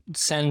can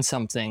send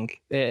something,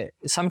 it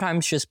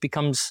sometimes just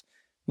becomes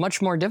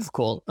much more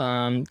difficult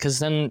because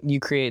then you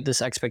create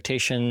this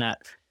expectation that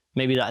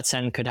maybe that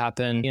send could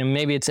happen,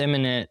 maybe it's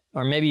imminent,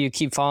 or maybe you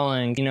keep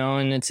falling,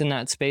 and it's in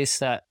that space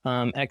that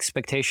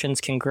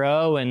expectations can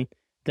grow. And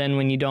then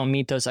when you don't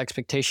meet those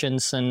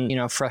expectations,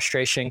 then,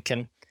 frustration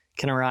can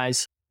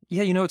arise.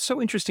 Yeah, it's so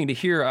interesting to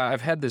hear.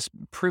 I've had this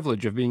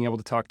privilege of being able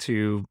to talk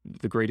to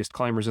the greatest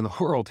climbers in the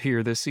world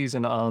here this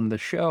season on the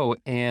show.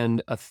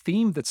 And a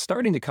theme that's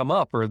starting to come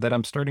up, or that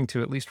I'm starting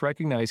to at least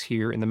recognize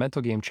here in the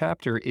mental game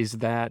chapter, is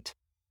that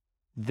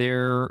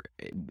there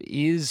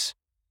is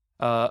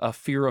a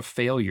fear of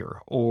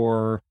failure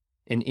or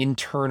an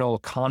internal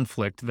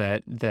conflict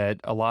that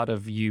a lot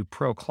of you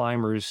pro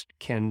climbers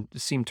can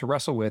seem to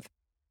wrestle with,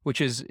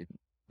 which is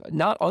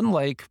not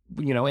unlike,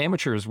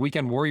 amateurs,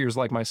 weekend warriors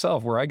like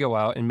myself, where I go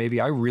out and maybe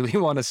I really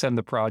want to send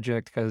the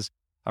project because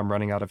I'm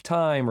running out of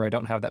time, or I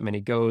don't have that many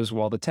goes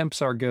while the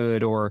temps are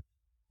good, or,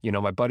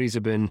 my buddies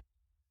have been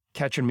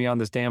catching me on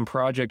this damn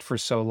project for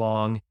so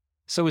long.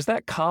 So is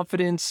that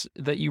confidence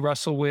that you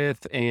wrestle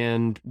with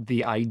and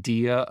the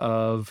idea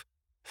of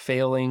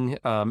failing,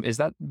 has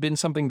that been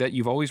something that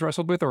you've always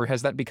wrestled with, or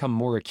has that become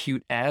more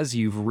acute as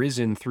you've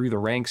risen through the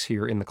ranks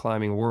here in the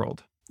climbing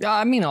world? Yeah,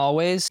 I mean,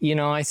 always,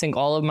 I think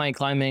all of my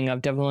climbing,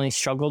 I've definitely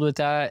struggled with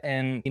that.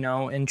 And,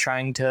 in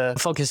trying to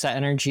focus that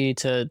energy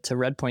to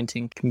red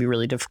pointing can be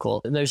really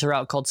difficult. There's a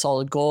route called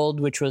Solid Gold,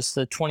 which was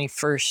the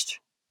 21st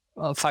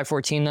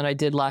 514 that I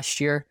did last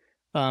year,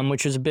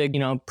 which was a big,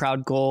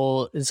 proud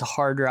goal. It's a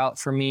hard route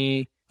for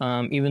me.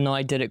 Even though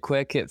I did it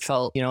quick, it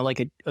felt,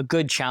 like a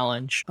good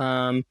challenge.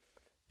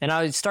 And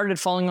I started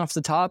falling off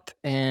the top,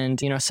 and,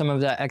 some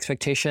of that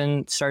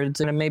expectation started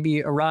to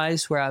maybe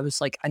arise where I was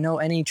like, I know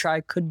any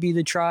try could be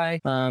the try.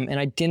 And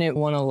I didn't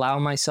want to allow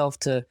myself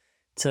to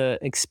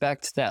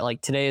expect that like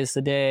today is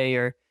the day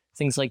or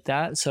things like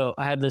that. So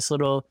I had this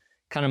little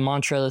kind of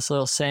mantra, this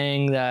little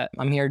saying that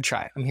I'm here to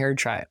try. I'm here to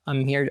try.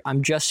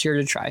 I'm just here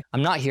to try.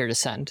 I'm not here to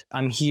send.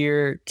 I'm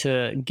here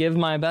to give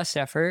my best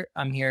effort.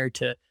 I'm here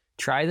to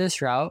try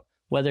this route,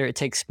 whether it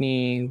takes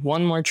me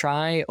 1 more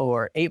try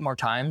or 8 more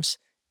times.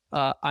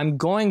 I'm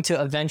going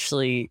to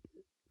eventually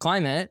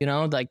climb it,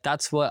 like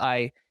that's what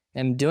I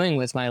am doing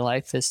with my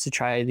life, is to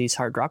try these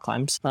hard rock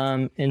climbs.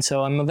 And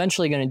so I'm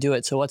eventually going to do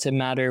it. So what's it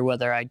matter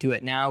whether I do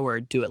it now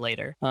or do it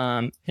later?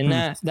 And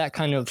that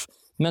kind of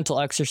mental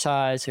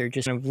exercise, or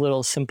just a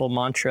little simple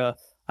mantra,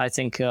 I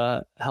think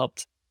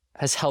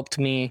has helped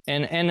me.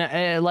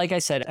 And like I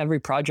said,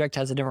 every project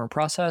has a different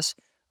process.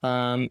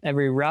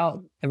 Every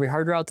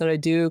hard route that I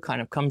do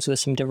kind of comes with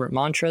some different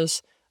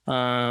mantras,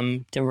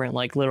 different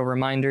like little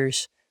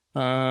reminders.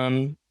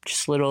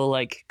 Just little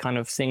like kind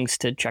of things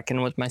to check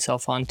in with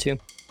myself on too.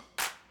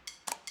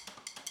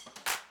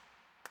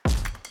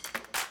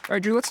 All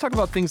right, Drew, let's talk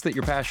about things that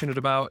you're passionate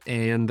about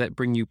and that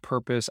bring you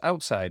purpose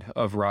outside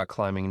of rock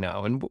climbing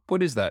now. And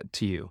what is that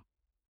to you?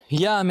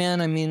 Yeah,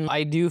 man. I mean,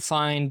 I do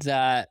find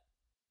that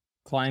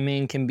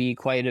climbing can be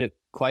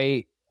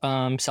quite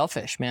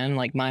selfish, man.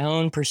 Like my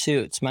own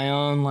pursuits, my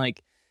own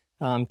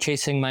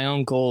chasing my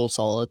own goals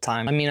all the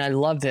time. I mean, I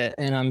love it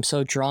and I'm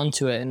so drawn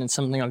to it, and it's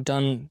something I've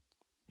done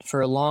for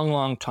a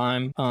long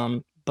time.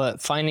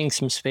 But finding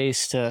some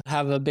space to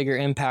have a bigger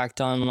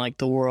impact on like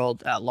the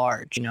world at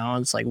large,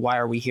 it's like, why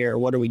are we here?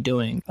 What are we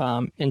doing?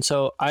 And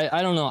so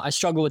I don't know. I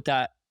struggle with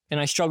that. And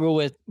I struggle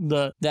with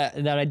that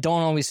I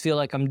don't always feel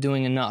like I'm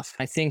doing enough.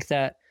 I think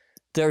that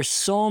there's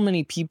so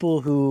many people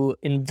who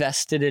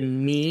invested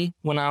in me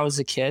when I was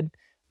a kid.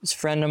 This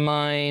friend of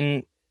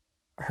mine,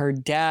 her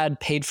dad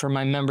paid for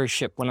my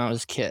membership when I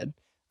was a kid.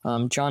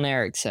 John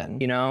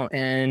Erickson,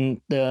 and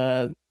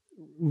the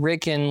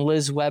Rick and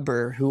Liz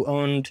Weber, who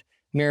owned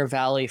Mirror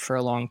Valley for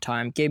a long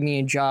time, gave me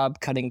a job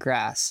cutting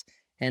grass,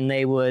 and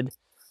they would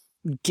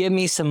give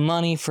me some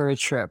money for a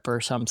trip or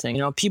something.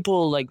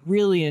 People like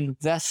really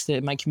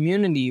invested. My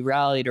community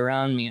rallied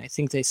around me. I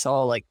think they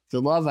saw like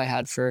the love I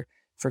had for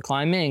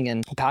climbing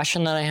and the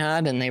passion that I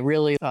had, and they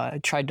really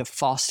tried to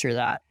foster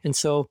that. And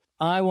so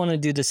I want to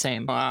do the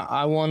same.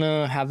 I want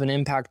to have an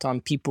impact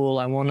on people.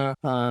 I want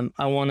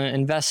to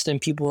invest in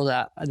people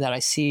that I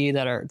see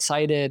that are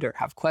excited or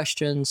have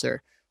questions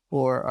or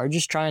are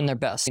just trying their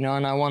best, and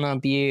I want to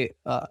be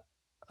a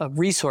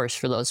resource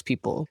for those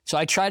people. So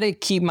I try to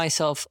keep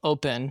myself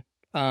open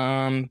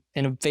and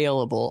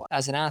available.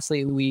 As an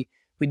athlete, we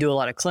do a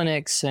lot of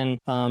clinics, and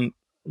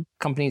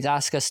companies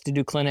ask us to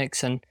do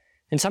clinics, and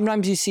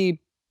sometimes you see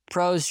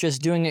pros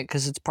just doing it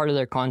because it's part of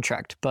their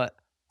contract. But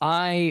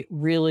I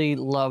really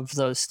love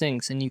those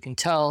things, and you can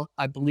tell,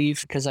 I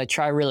believe, because I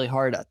try really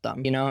hard at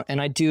them, and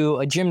I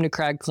do a gym to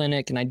crag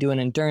clinic, and I do an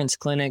endurance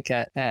clinic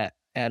at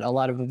a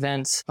lot of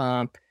events.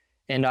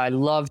 And I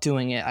love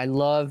doing it. I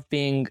love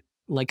being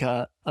like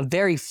a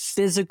very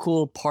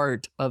physical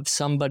part of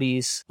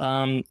somebody's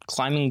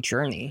climbing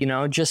journey.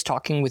 Just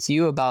talking with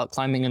you about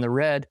climbing in the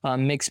red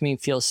makes me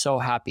feel so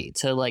happy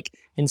to, like,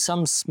 in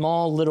some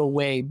small little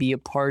way, be a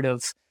part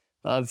of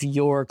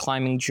your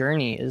climbing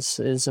journey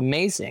is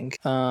amazing.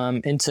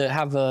 And to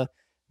have a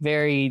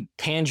very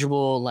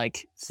tangible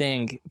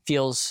thing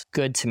feels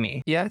good to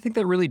me. Yeah, I think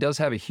that really does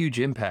have a huge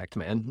impact,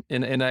 man.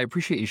 And I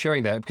appreciate you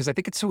sharing that, because I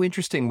think it's so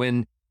interesting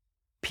when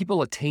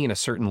people attain a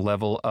certain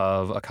level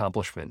of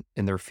accomplishment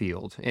in their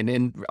field.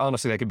 And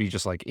honestly, that could be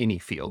just like any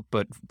field.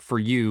 But for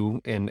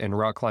you and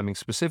rock climbing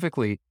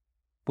specifically,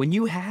 when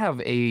you have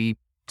a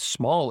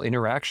small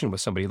interaction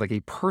with somebody, like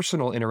a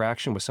personal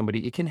interaction with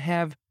somebody, it can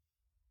have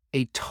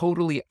a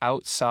totally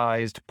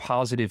outsized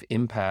positive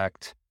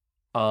impact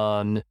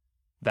on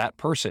that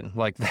person,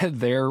 like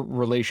their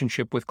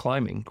relationship with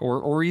climbing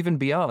or even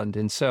beyond.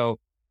 And so,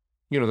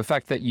 the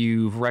fact that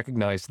you've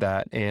recognized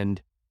that and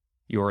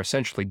you're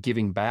essentially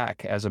giving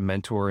back as a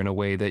mentor in a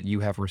way that you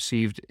have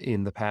received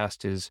in the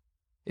past is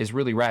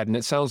really rad. And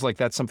it sounds like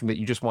that's something that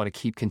you just want to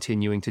keep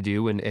continuing to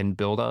do and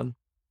build on.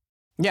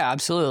 Yeah,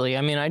 absolutely.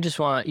 I mean, I just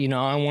want,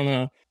 I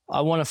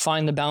want to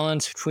find the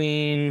balance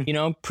between,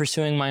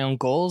 pursuing my own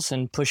goals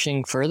and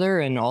pushing further,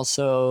 and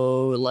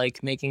also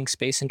like making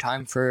space and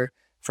time for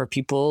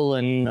people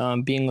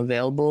and being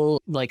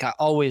available. Like I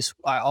always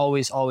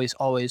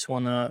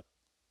want to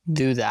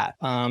do that.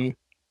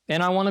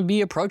 And I want to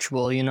be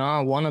approachable, I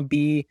want to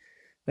be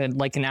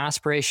like an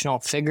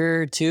aspirational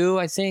figure too,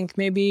 I think,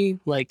 maybe,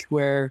 like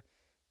where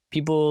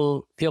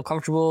people feel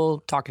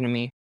comfortable talking to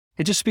me.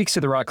 It just speaks to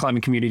the rock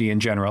climbing community in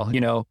general.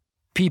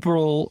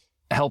 People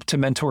help to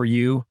mentor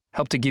you,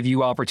 help to give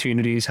you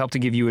opportunities, help to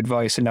give you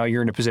advice, and now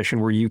you're in a position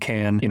where you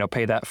can,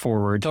 pay that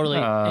forward. Totally.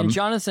 And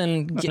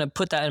Jonathan,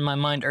 put that in my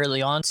mind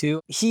early on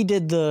too. He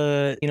did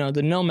the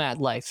nomad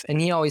life,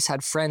 and he always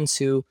had friends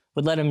who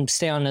would let him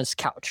stay on his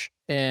couch.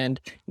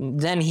 And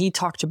then he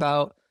talked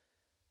about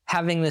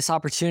having this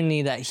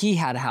opportunity that he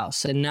had a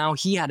house and now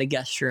he had a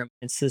guest room.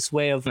 It's this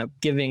way of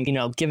giving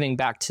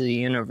back to the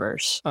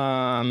universe.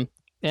 And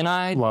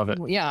I love it.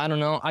 Yeah, I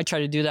don't know. I try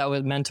to do that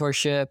with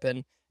mentorship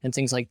and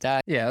things like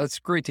that. Yeah, that's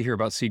great to hear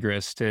about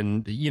Segrist.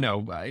 And,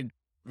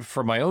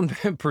 from my own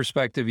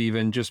perspective,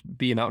 even just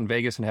being out in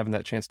Vegas and having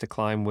that chance to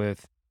climb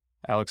with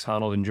Alex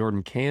Honnold and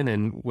Jordan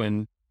Cannon,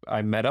 when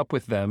I met up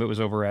with them, it was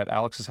over at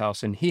Alex's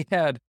house, and he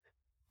had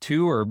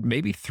 2 or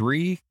maybe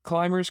 3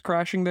 climbers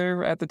crashing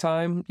there at the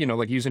time,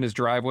 like using his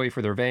driveway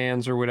for their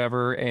vans or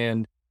whatever.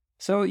 And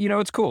so,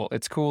 it's cool.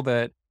 It's cool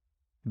that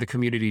the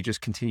community just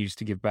continues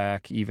to give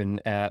back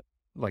even at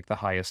like the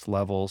highest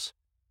levels.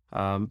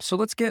 So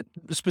let's get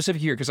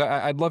specific here, because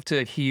I'd love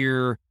to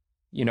hear,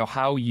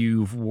 how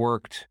you've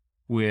worked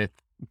with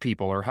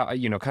people, or how,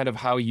 kind of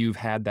how you've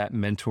had that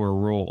mentor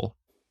role.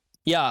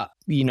 Yeah.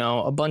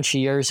 A bunch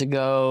of years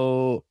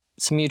ago,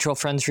 some mutual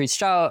friends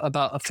reached out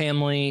about a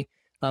family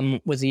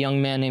with a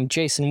young man named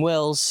Jason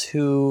Wills,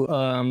 who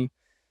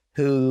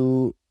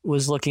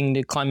was looking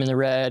to climb in the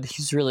red.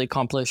 He's really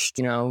accomplished,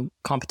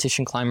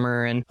 competition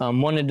climber, and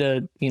wanted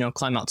to,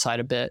 climb outside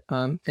a bit.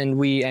 And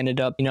we ended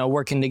up,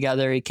 working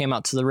together. He came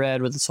out to the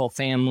red with his whole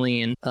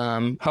family. And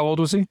how old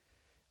was he?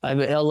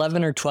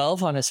 11 or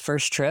 12 on his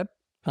first trip.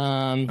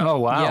 Oh,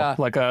 wow.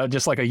 Yeah.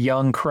 Just like a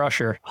young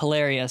crusher.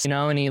 Hilarious,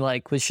 and he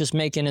was just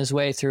making his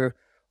way through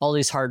all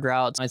these hard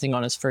routes. I think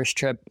on his first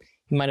trip,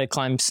 he might have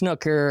climbed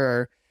Snooker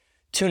or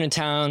Tuna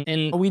Town.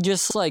 And we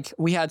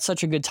had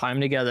such a good time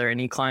together, and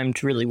he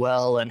climbed really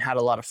well and had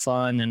a lot of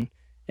fun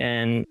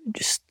and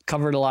just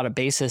covered a lot of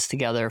bases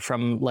together,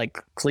 from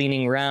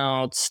cleaning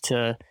routes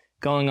to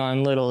going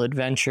on little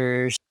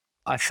adventures.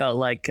 I felt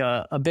like we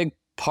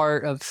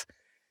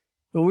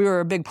were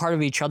a big part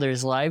of each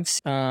other's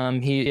lives.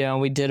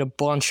 We did a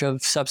bunch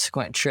of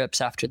subsequent trips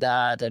after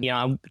that. And,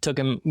 I took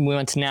him, we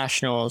went to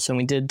nationals, and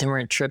we did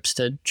different trips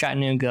to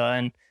Chattanooga,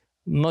 and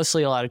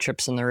mostly a lot of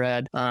trips in the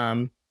red.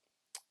 I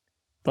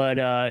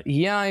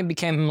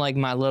became like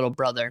my little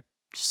brother,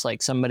 just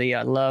like somebody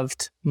I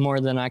loved more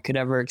than I could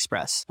ever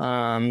express.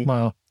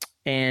 Wow.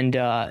 And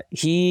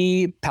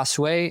he passed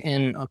away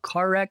in a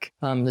car wreck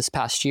this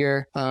past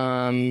year.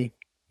 Man,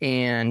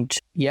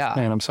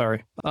 I'm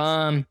sorry.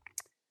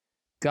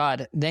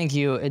 God, thank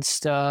you.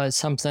 It's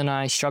something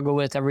I struggle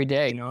with every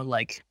day.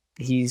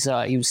 He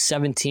was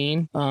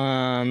 17,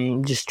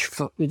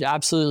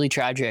 absolutely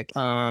tragic.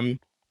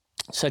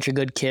 Such a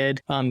good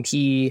kid.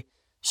 He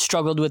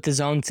struggled with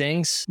his own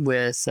things,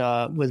 with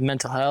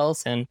mental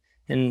health and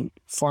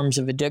forms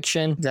of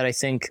addiction that I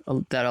think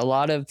that a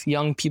lot of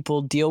young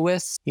people deal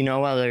with,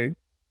 while they're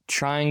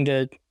trying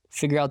to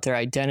figure out their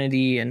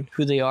identity and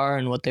who they are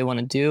and what they want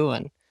to do.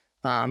 And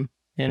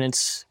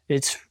it's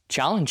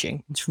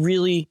challenging. It's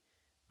really,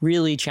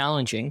 really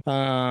challenging.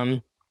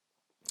 And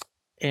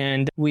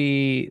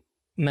we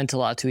meant a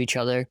lot to each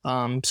other.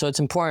 So it's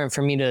important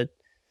for me to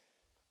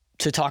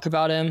talk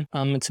about him.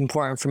 It's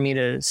important for me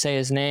to say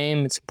his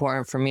name. It's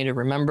important for me to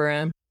remember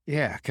him.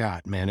 Yeah,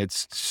 God, man,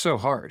 it's so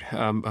hard.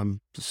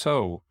 I'm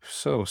so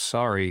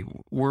sorry.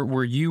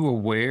 Were you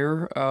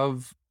aware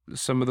of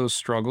some of those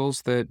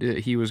struggles that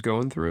he was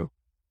going through?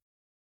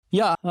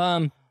 Yeah.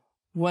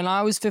 When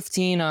I was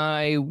 15,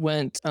 I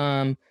went,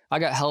 I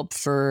got help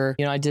for,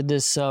 I did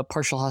this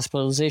partial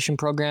hospitalization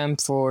program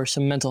for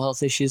some mental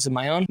health issues of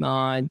my own.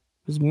 I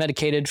was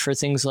medicated for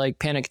things like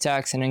panic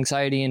attacks and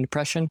anxiety and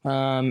depression.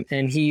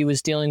 And he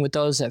was dealing with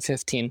those at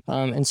 15.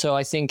 And so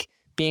I think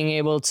being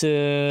able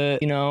to,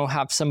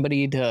 have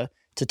somebody to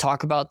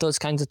talk about those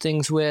kinds of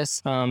things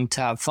with, to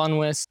have fun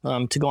with,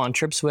 to go on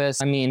trips with.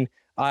 I mean,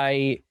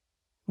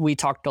 we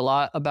talked a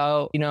lot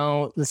about,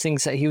 the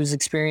things that he was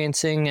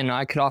experiencing, and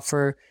I could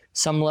offer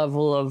some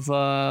level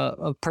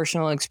of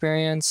personal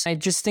experience. I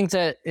just think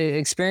that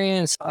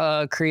experience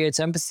creates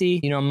empathy.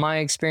 My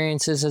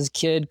experiences as a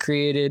kid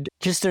created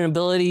just an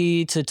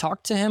ability to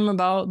talk to him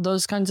about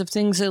those kinds of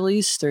things, at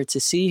least, or to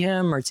see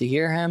him or to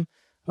hear him.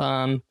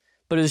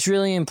 But it was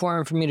really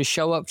important for me to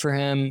show up for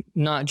him,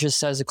 not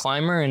just as a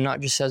climber and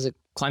not just as a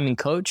climbing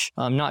coach,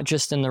 not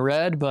just in the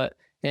red, but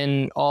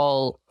in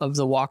all of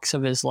the walks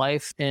of his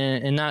life.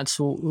 And that's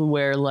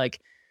where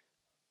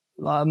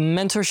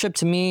mentorship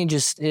to me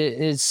just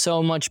is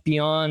so much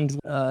beyond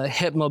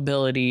hip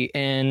mobility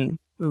and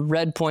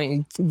red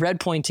pointing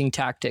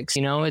tactics.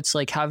 It's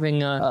like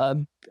having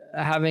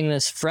having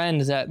this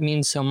friend that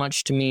means so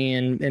much to me,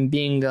 and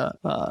being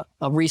a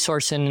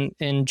resource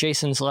in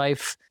Jason's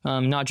life,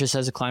 not just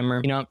as a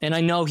climber, and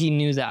I know he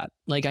knew that.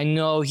 I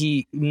know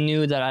he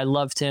knew that I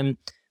loved him,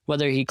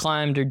 whether he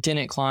climbed or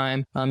didn't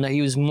climb, that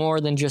he was more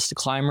than just a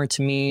climber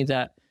to me,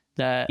 that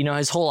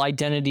his whole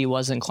identity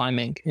wasn't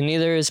climbing, and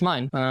neither is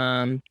mine,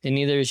 and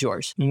neither is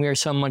yours. And we are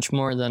so much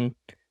more than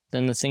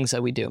the things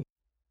that we do.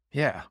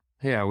 Yeah,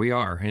 we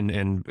are.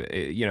 And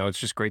it's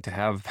just great to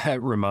have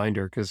that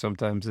reminder, because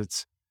sometimes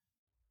it's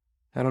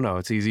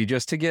easy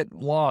just to get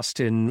lost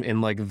in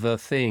the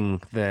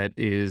thing that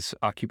is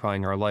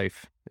occupying our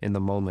life in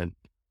the moment.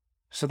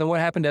 So then what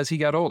happened as he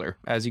got older,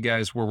 as you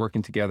guys were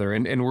working together,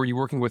 and were you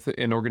working with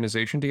an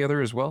organization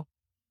together as well?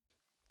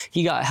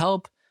 He got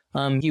help.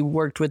 He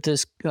worked with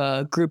this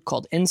group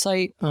called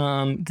Insight,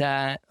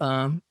 that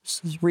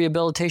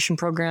rehabilitation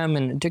program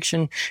and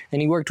addiction.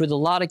 And he worked with a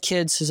lot of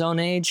kids his own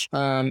age.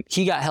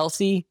 He got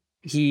healthy.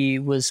 He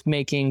was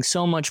making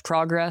so much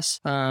progress.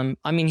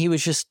 He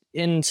was just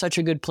in such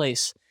a good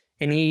place.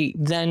 And he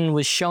then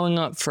was showing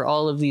up for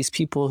all of these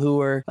people who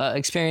were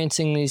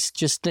experiencing these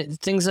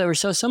things that were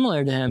so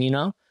similar to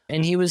him,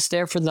 and he was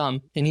there for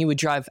them. And he would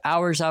drive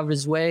hours out of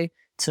his way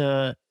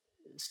to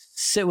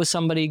sit with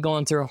somebody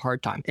going through a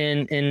hard time.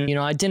 And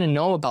I didn't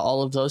know about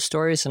all of those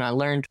stories. And I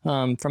learned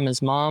from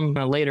his mom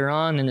later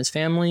on, and his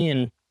family,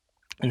 and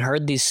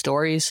heard these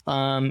stories.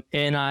 And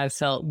I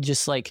felt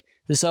just like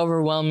this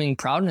overwhelming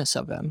proudness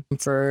of him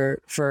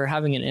for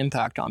having an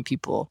impact on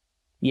people.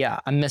 Yeah,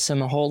 I miss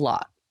him a whole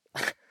lot.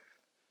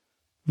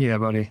 Yeah,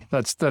 buddy.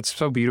 That's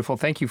so beautiful.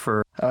 Thank you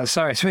for,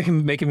 sorry, it's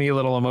making me a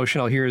little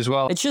emotional here as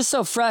well. It's just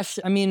so fresh.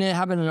 It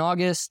happened in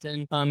August,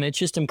 and it's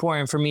just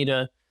important for me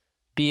to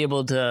be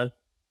able to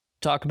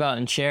talk about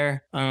and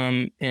share.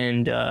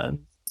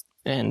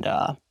 and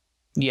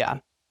yeah,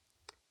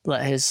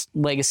 let his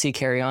legacy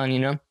carry on, you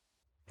know?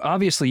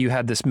 Obviously, you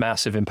had this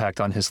massive impact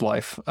on his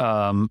life,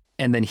 and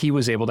then he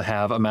was able to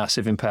have a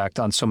massive impact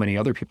on so many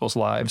other people's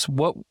lives.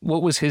 What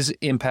was his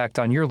impact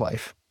on your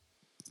life?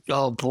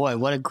 Oh boy,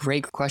 what a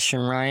great question,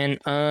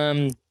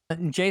 Ryan.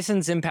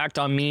 Jason's impact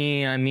on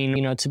me, I mean,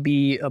 you know, to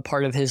be a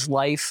part of his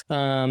life,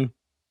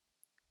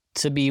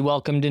 to be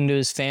welcomed into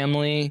his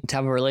family, to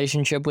have a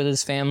relationship with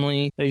his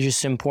family, is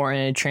just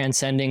important,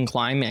 transcending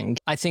climbing.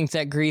 I think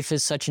that grief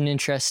is such an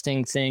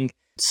interesting thing.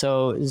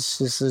 So it's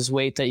just this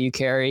weight that you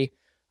carry,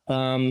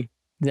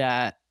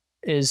 that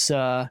is,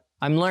 I'm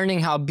learning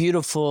how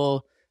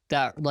beautiful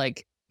that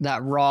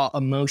raw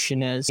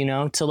emotion is, you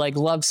know, to like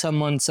love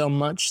someone so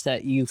much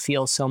that you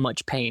feel so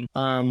much pain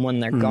when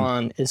they're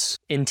gone is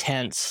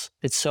intense.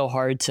 It's so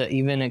hard to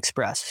even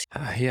express.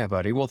 Yeah,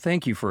 buddy. Well,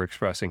 thank you for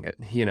expressing it,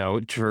 you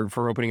know,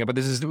 for opening up. But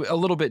this is a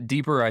little bit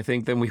deeper, I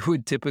think, than we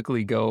would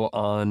typically go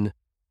on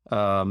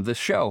this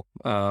show.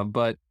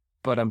 But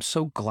I'm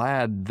so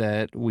glad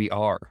that we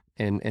are,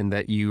 and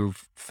that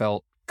you've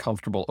felt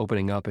comfortable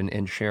opening up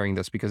and sharing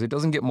this, because it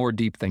doesn't get more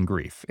deep than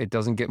grief. It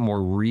doesn't get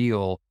more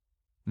real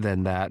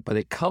than that, but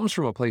it comes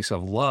from a place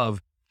of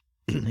love.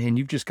 And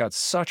you've just got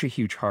such a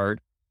huge heart,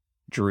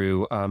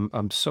 Dru.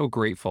 I'm so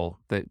grateful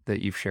that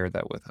you've shared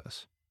that with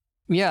us.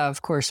 Yeah,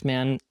 of course,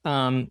 man.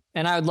 And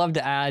I would love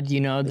to add,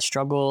 you know, the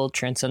struggle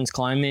transcends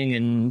climbing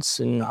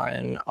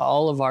and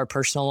all of our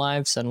personal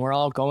lives, and we're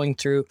all going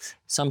through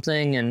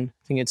something. And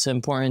I think it's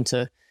important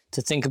to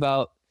think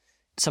about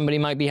somebody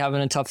might be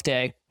having a tough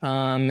day,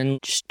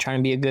 and just trying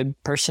to be a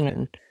good person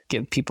and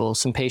give people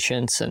some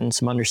patience and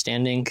some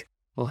understanding.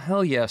 Well,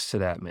 hell yes to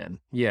that, man.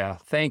 Yeah,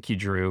 thank you,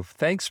 Dru.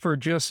 Thanks for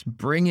just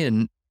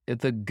bringing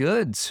the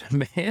goods,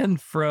 man.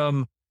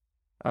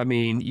 I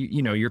mean,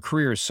 you know, your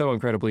career is so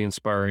incredibly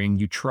inspiring.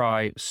 You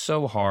try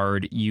so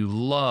hard. You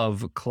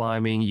love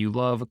climbing. You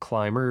love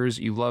climbers.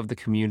 You love the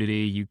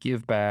community. You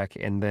give back.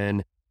 And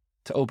then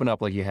to open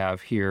up like you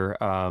have here,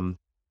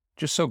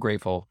 just so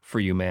grateful for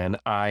you, man.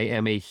 I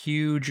am a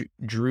huge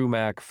Dru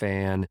Mack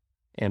fan,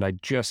 and I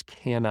just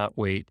cannot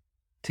wait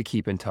to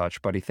keep in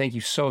touch, buddy. Thank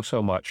you so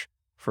much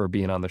for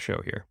being on the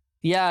show here.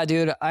 Yeah,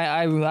 dude,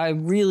 I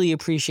really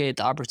appreciate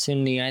the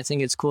opportunity. I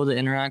think it's cool to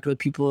interact with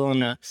people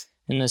in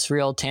this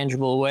real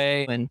tangible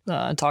way, and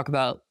talk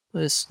about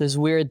this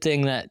weird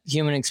thing that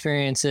human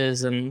experience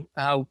is, and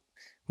how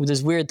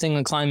this weird thing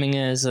that climbing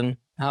is, and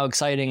how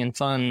exciting and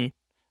fun,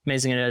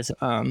 amazing it is.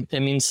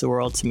 It means the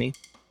world to me.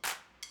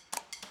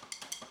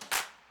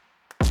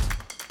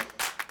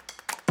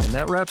 And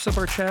that wraps up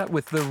our chat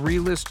with the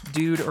realest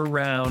dude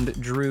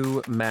around,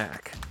 Dru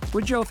Mack.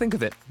 What'd y'all think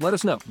of it? Let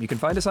us know. You can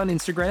find us on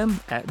Instagram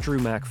at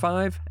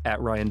DruMack5, at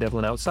Ryan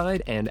Devlin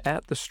Outside, and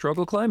at The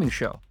Struggle Climbing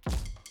Show.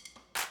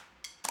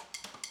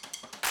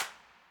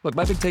 Look,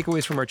 my big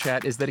takeaways from our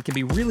chat is that it can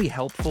be really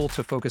helpful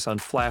to focus on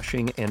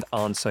flashing and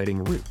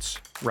on-sighting routes.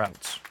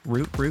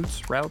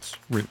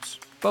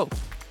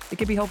 Both. It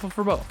can be helpful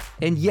for both.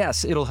 And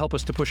yes, it'll help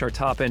us to push our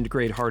top end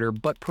grade harder,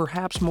 but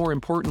perhaps more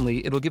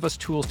importantly, it'll give us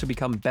tools to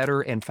become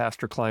better and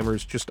faster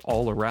climbers just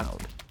all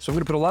around. So I'm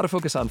going to put a lot of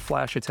focus on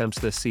flash attempts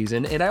this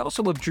season, and I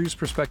also love Dru's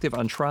perspective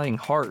on trying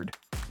hard.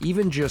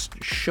 Even just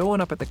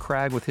showing up at the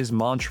crag with his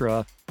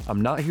mantra,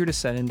 I'm not here to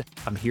send,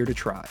 I'm here to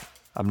try.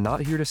 I'm not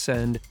here to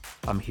send,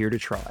 I'm here to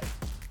try.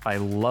 I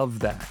love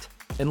that.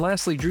 And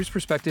lastly, Dru's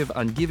perspective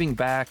on giving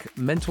back,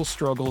 mental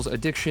struggles,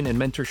 addiction, and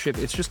mentorship,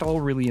 it's just all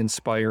really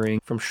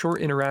inspiring. From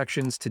short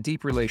interactions to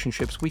deep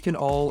relationships, we can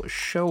all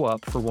show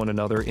up for one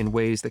another in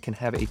ways that can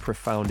have a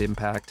profound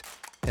impact,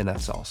 and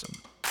that's awesome.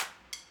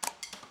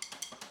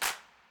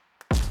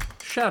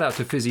 Shout out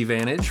to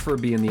PhysiVantage for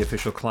being the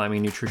official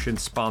climbing nutrition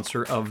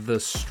sponsor of The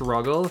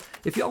Struggle.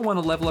 If y'all want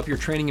to level up your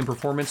training and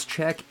performance,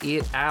 check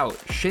it out.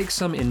 Shake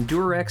some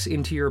Endurex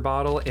into your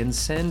bottle and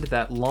send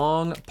that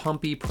long,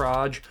 pumpy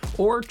proj,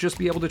 or just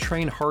be able to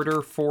train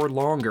harder for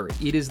longer.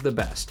 It is the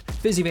best.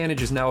 PhysiVantage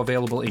is now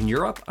available in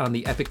Europe on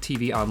the Epic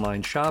TV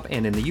online shop,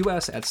 and in the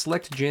US at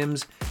select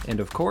gyms,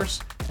 and of course,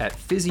 at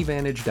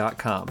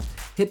PhysiVantage.com.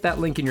 Hit that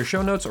link in your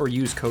show notes or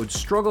use code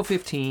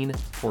STRUGGLE15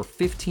 for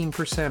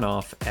 15%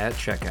 off at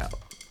checkout.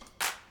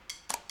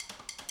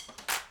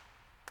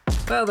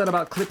 Well, that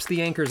about clips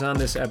the anchors on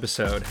this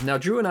episode. Now,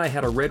 Dru and I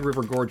had a Red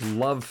River Gorge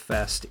love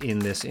fest in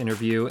this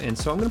interview, and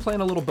so I'm going to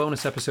plan a little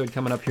bonus episode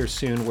coming up here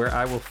soon where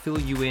I will fill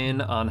you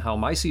in on how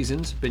my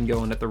season's been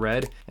going at the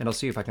Red, and I'll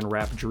see if I can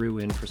wrap Dru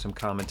in for some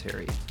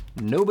commentary.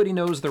 Nobody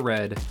knows the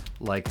Red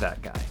like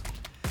that guy.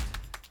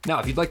 Now,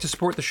 if you'd like to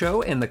support the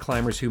show and the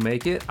climbers who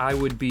make it, I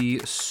would be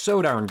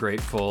so darn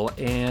grateful,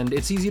 and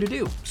it's easy to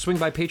do. Swing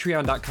by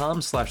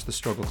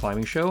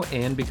patreon.com/thestruggleclimbing-show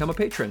and become a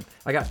patron.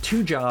 I got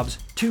 2 jobs,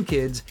 2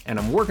 kids, and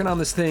I'm working on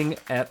this thing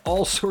at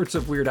all sorts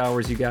of weird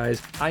hours, you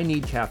guys. I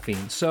need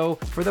caffeine. So,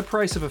 for the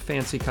price of a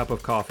fancy cup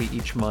of coffee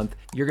each month,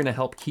 you're gonna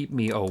help keep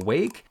me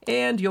awake,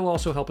 and you'll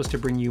also help us to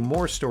bring you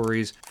more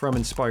stories from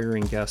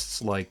inspiring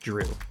guests like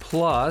Dru.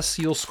 Plus,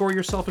 you'll score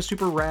yourself a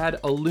super rad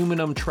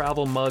aluminum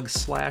travel mug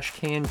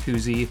 /can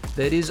koozie exclusivity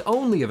that is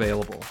only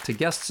available to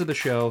guests of the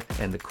show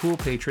and the cool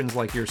patrons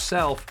like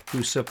yourself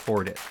who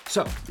support it.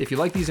 So, if you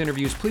like these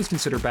interviews, please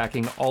consider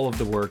backing all of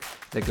the work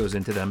that goes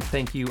into them.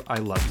 Thank you. I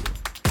love you.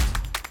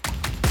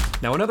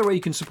 Now, another way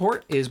you can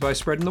support is by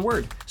spreading the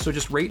word. So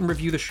just rate and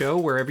review the show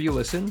wherever you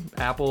listen,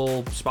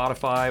 Apple,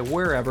 Spotify,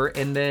 wherever,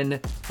 and then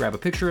grab a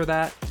picture of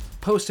that,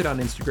 post it on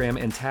Instagram,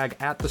 and tag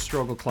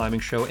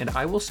 @TheStruggleClimbingShow, and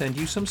I will send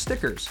you some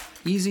stickers.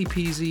 Easy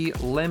peasy,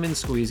 lemon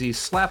squeezy.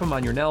 Slap them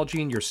on your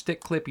Nalgene, your stick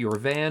clip, your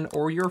van,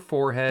 or your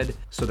forehead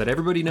so that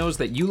everybody knows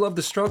that you love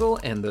the struggle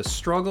and the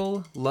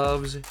struggle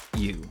loves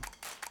you.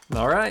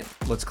 All right,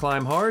 let's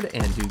climb hard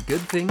and do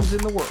good things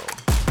in the world.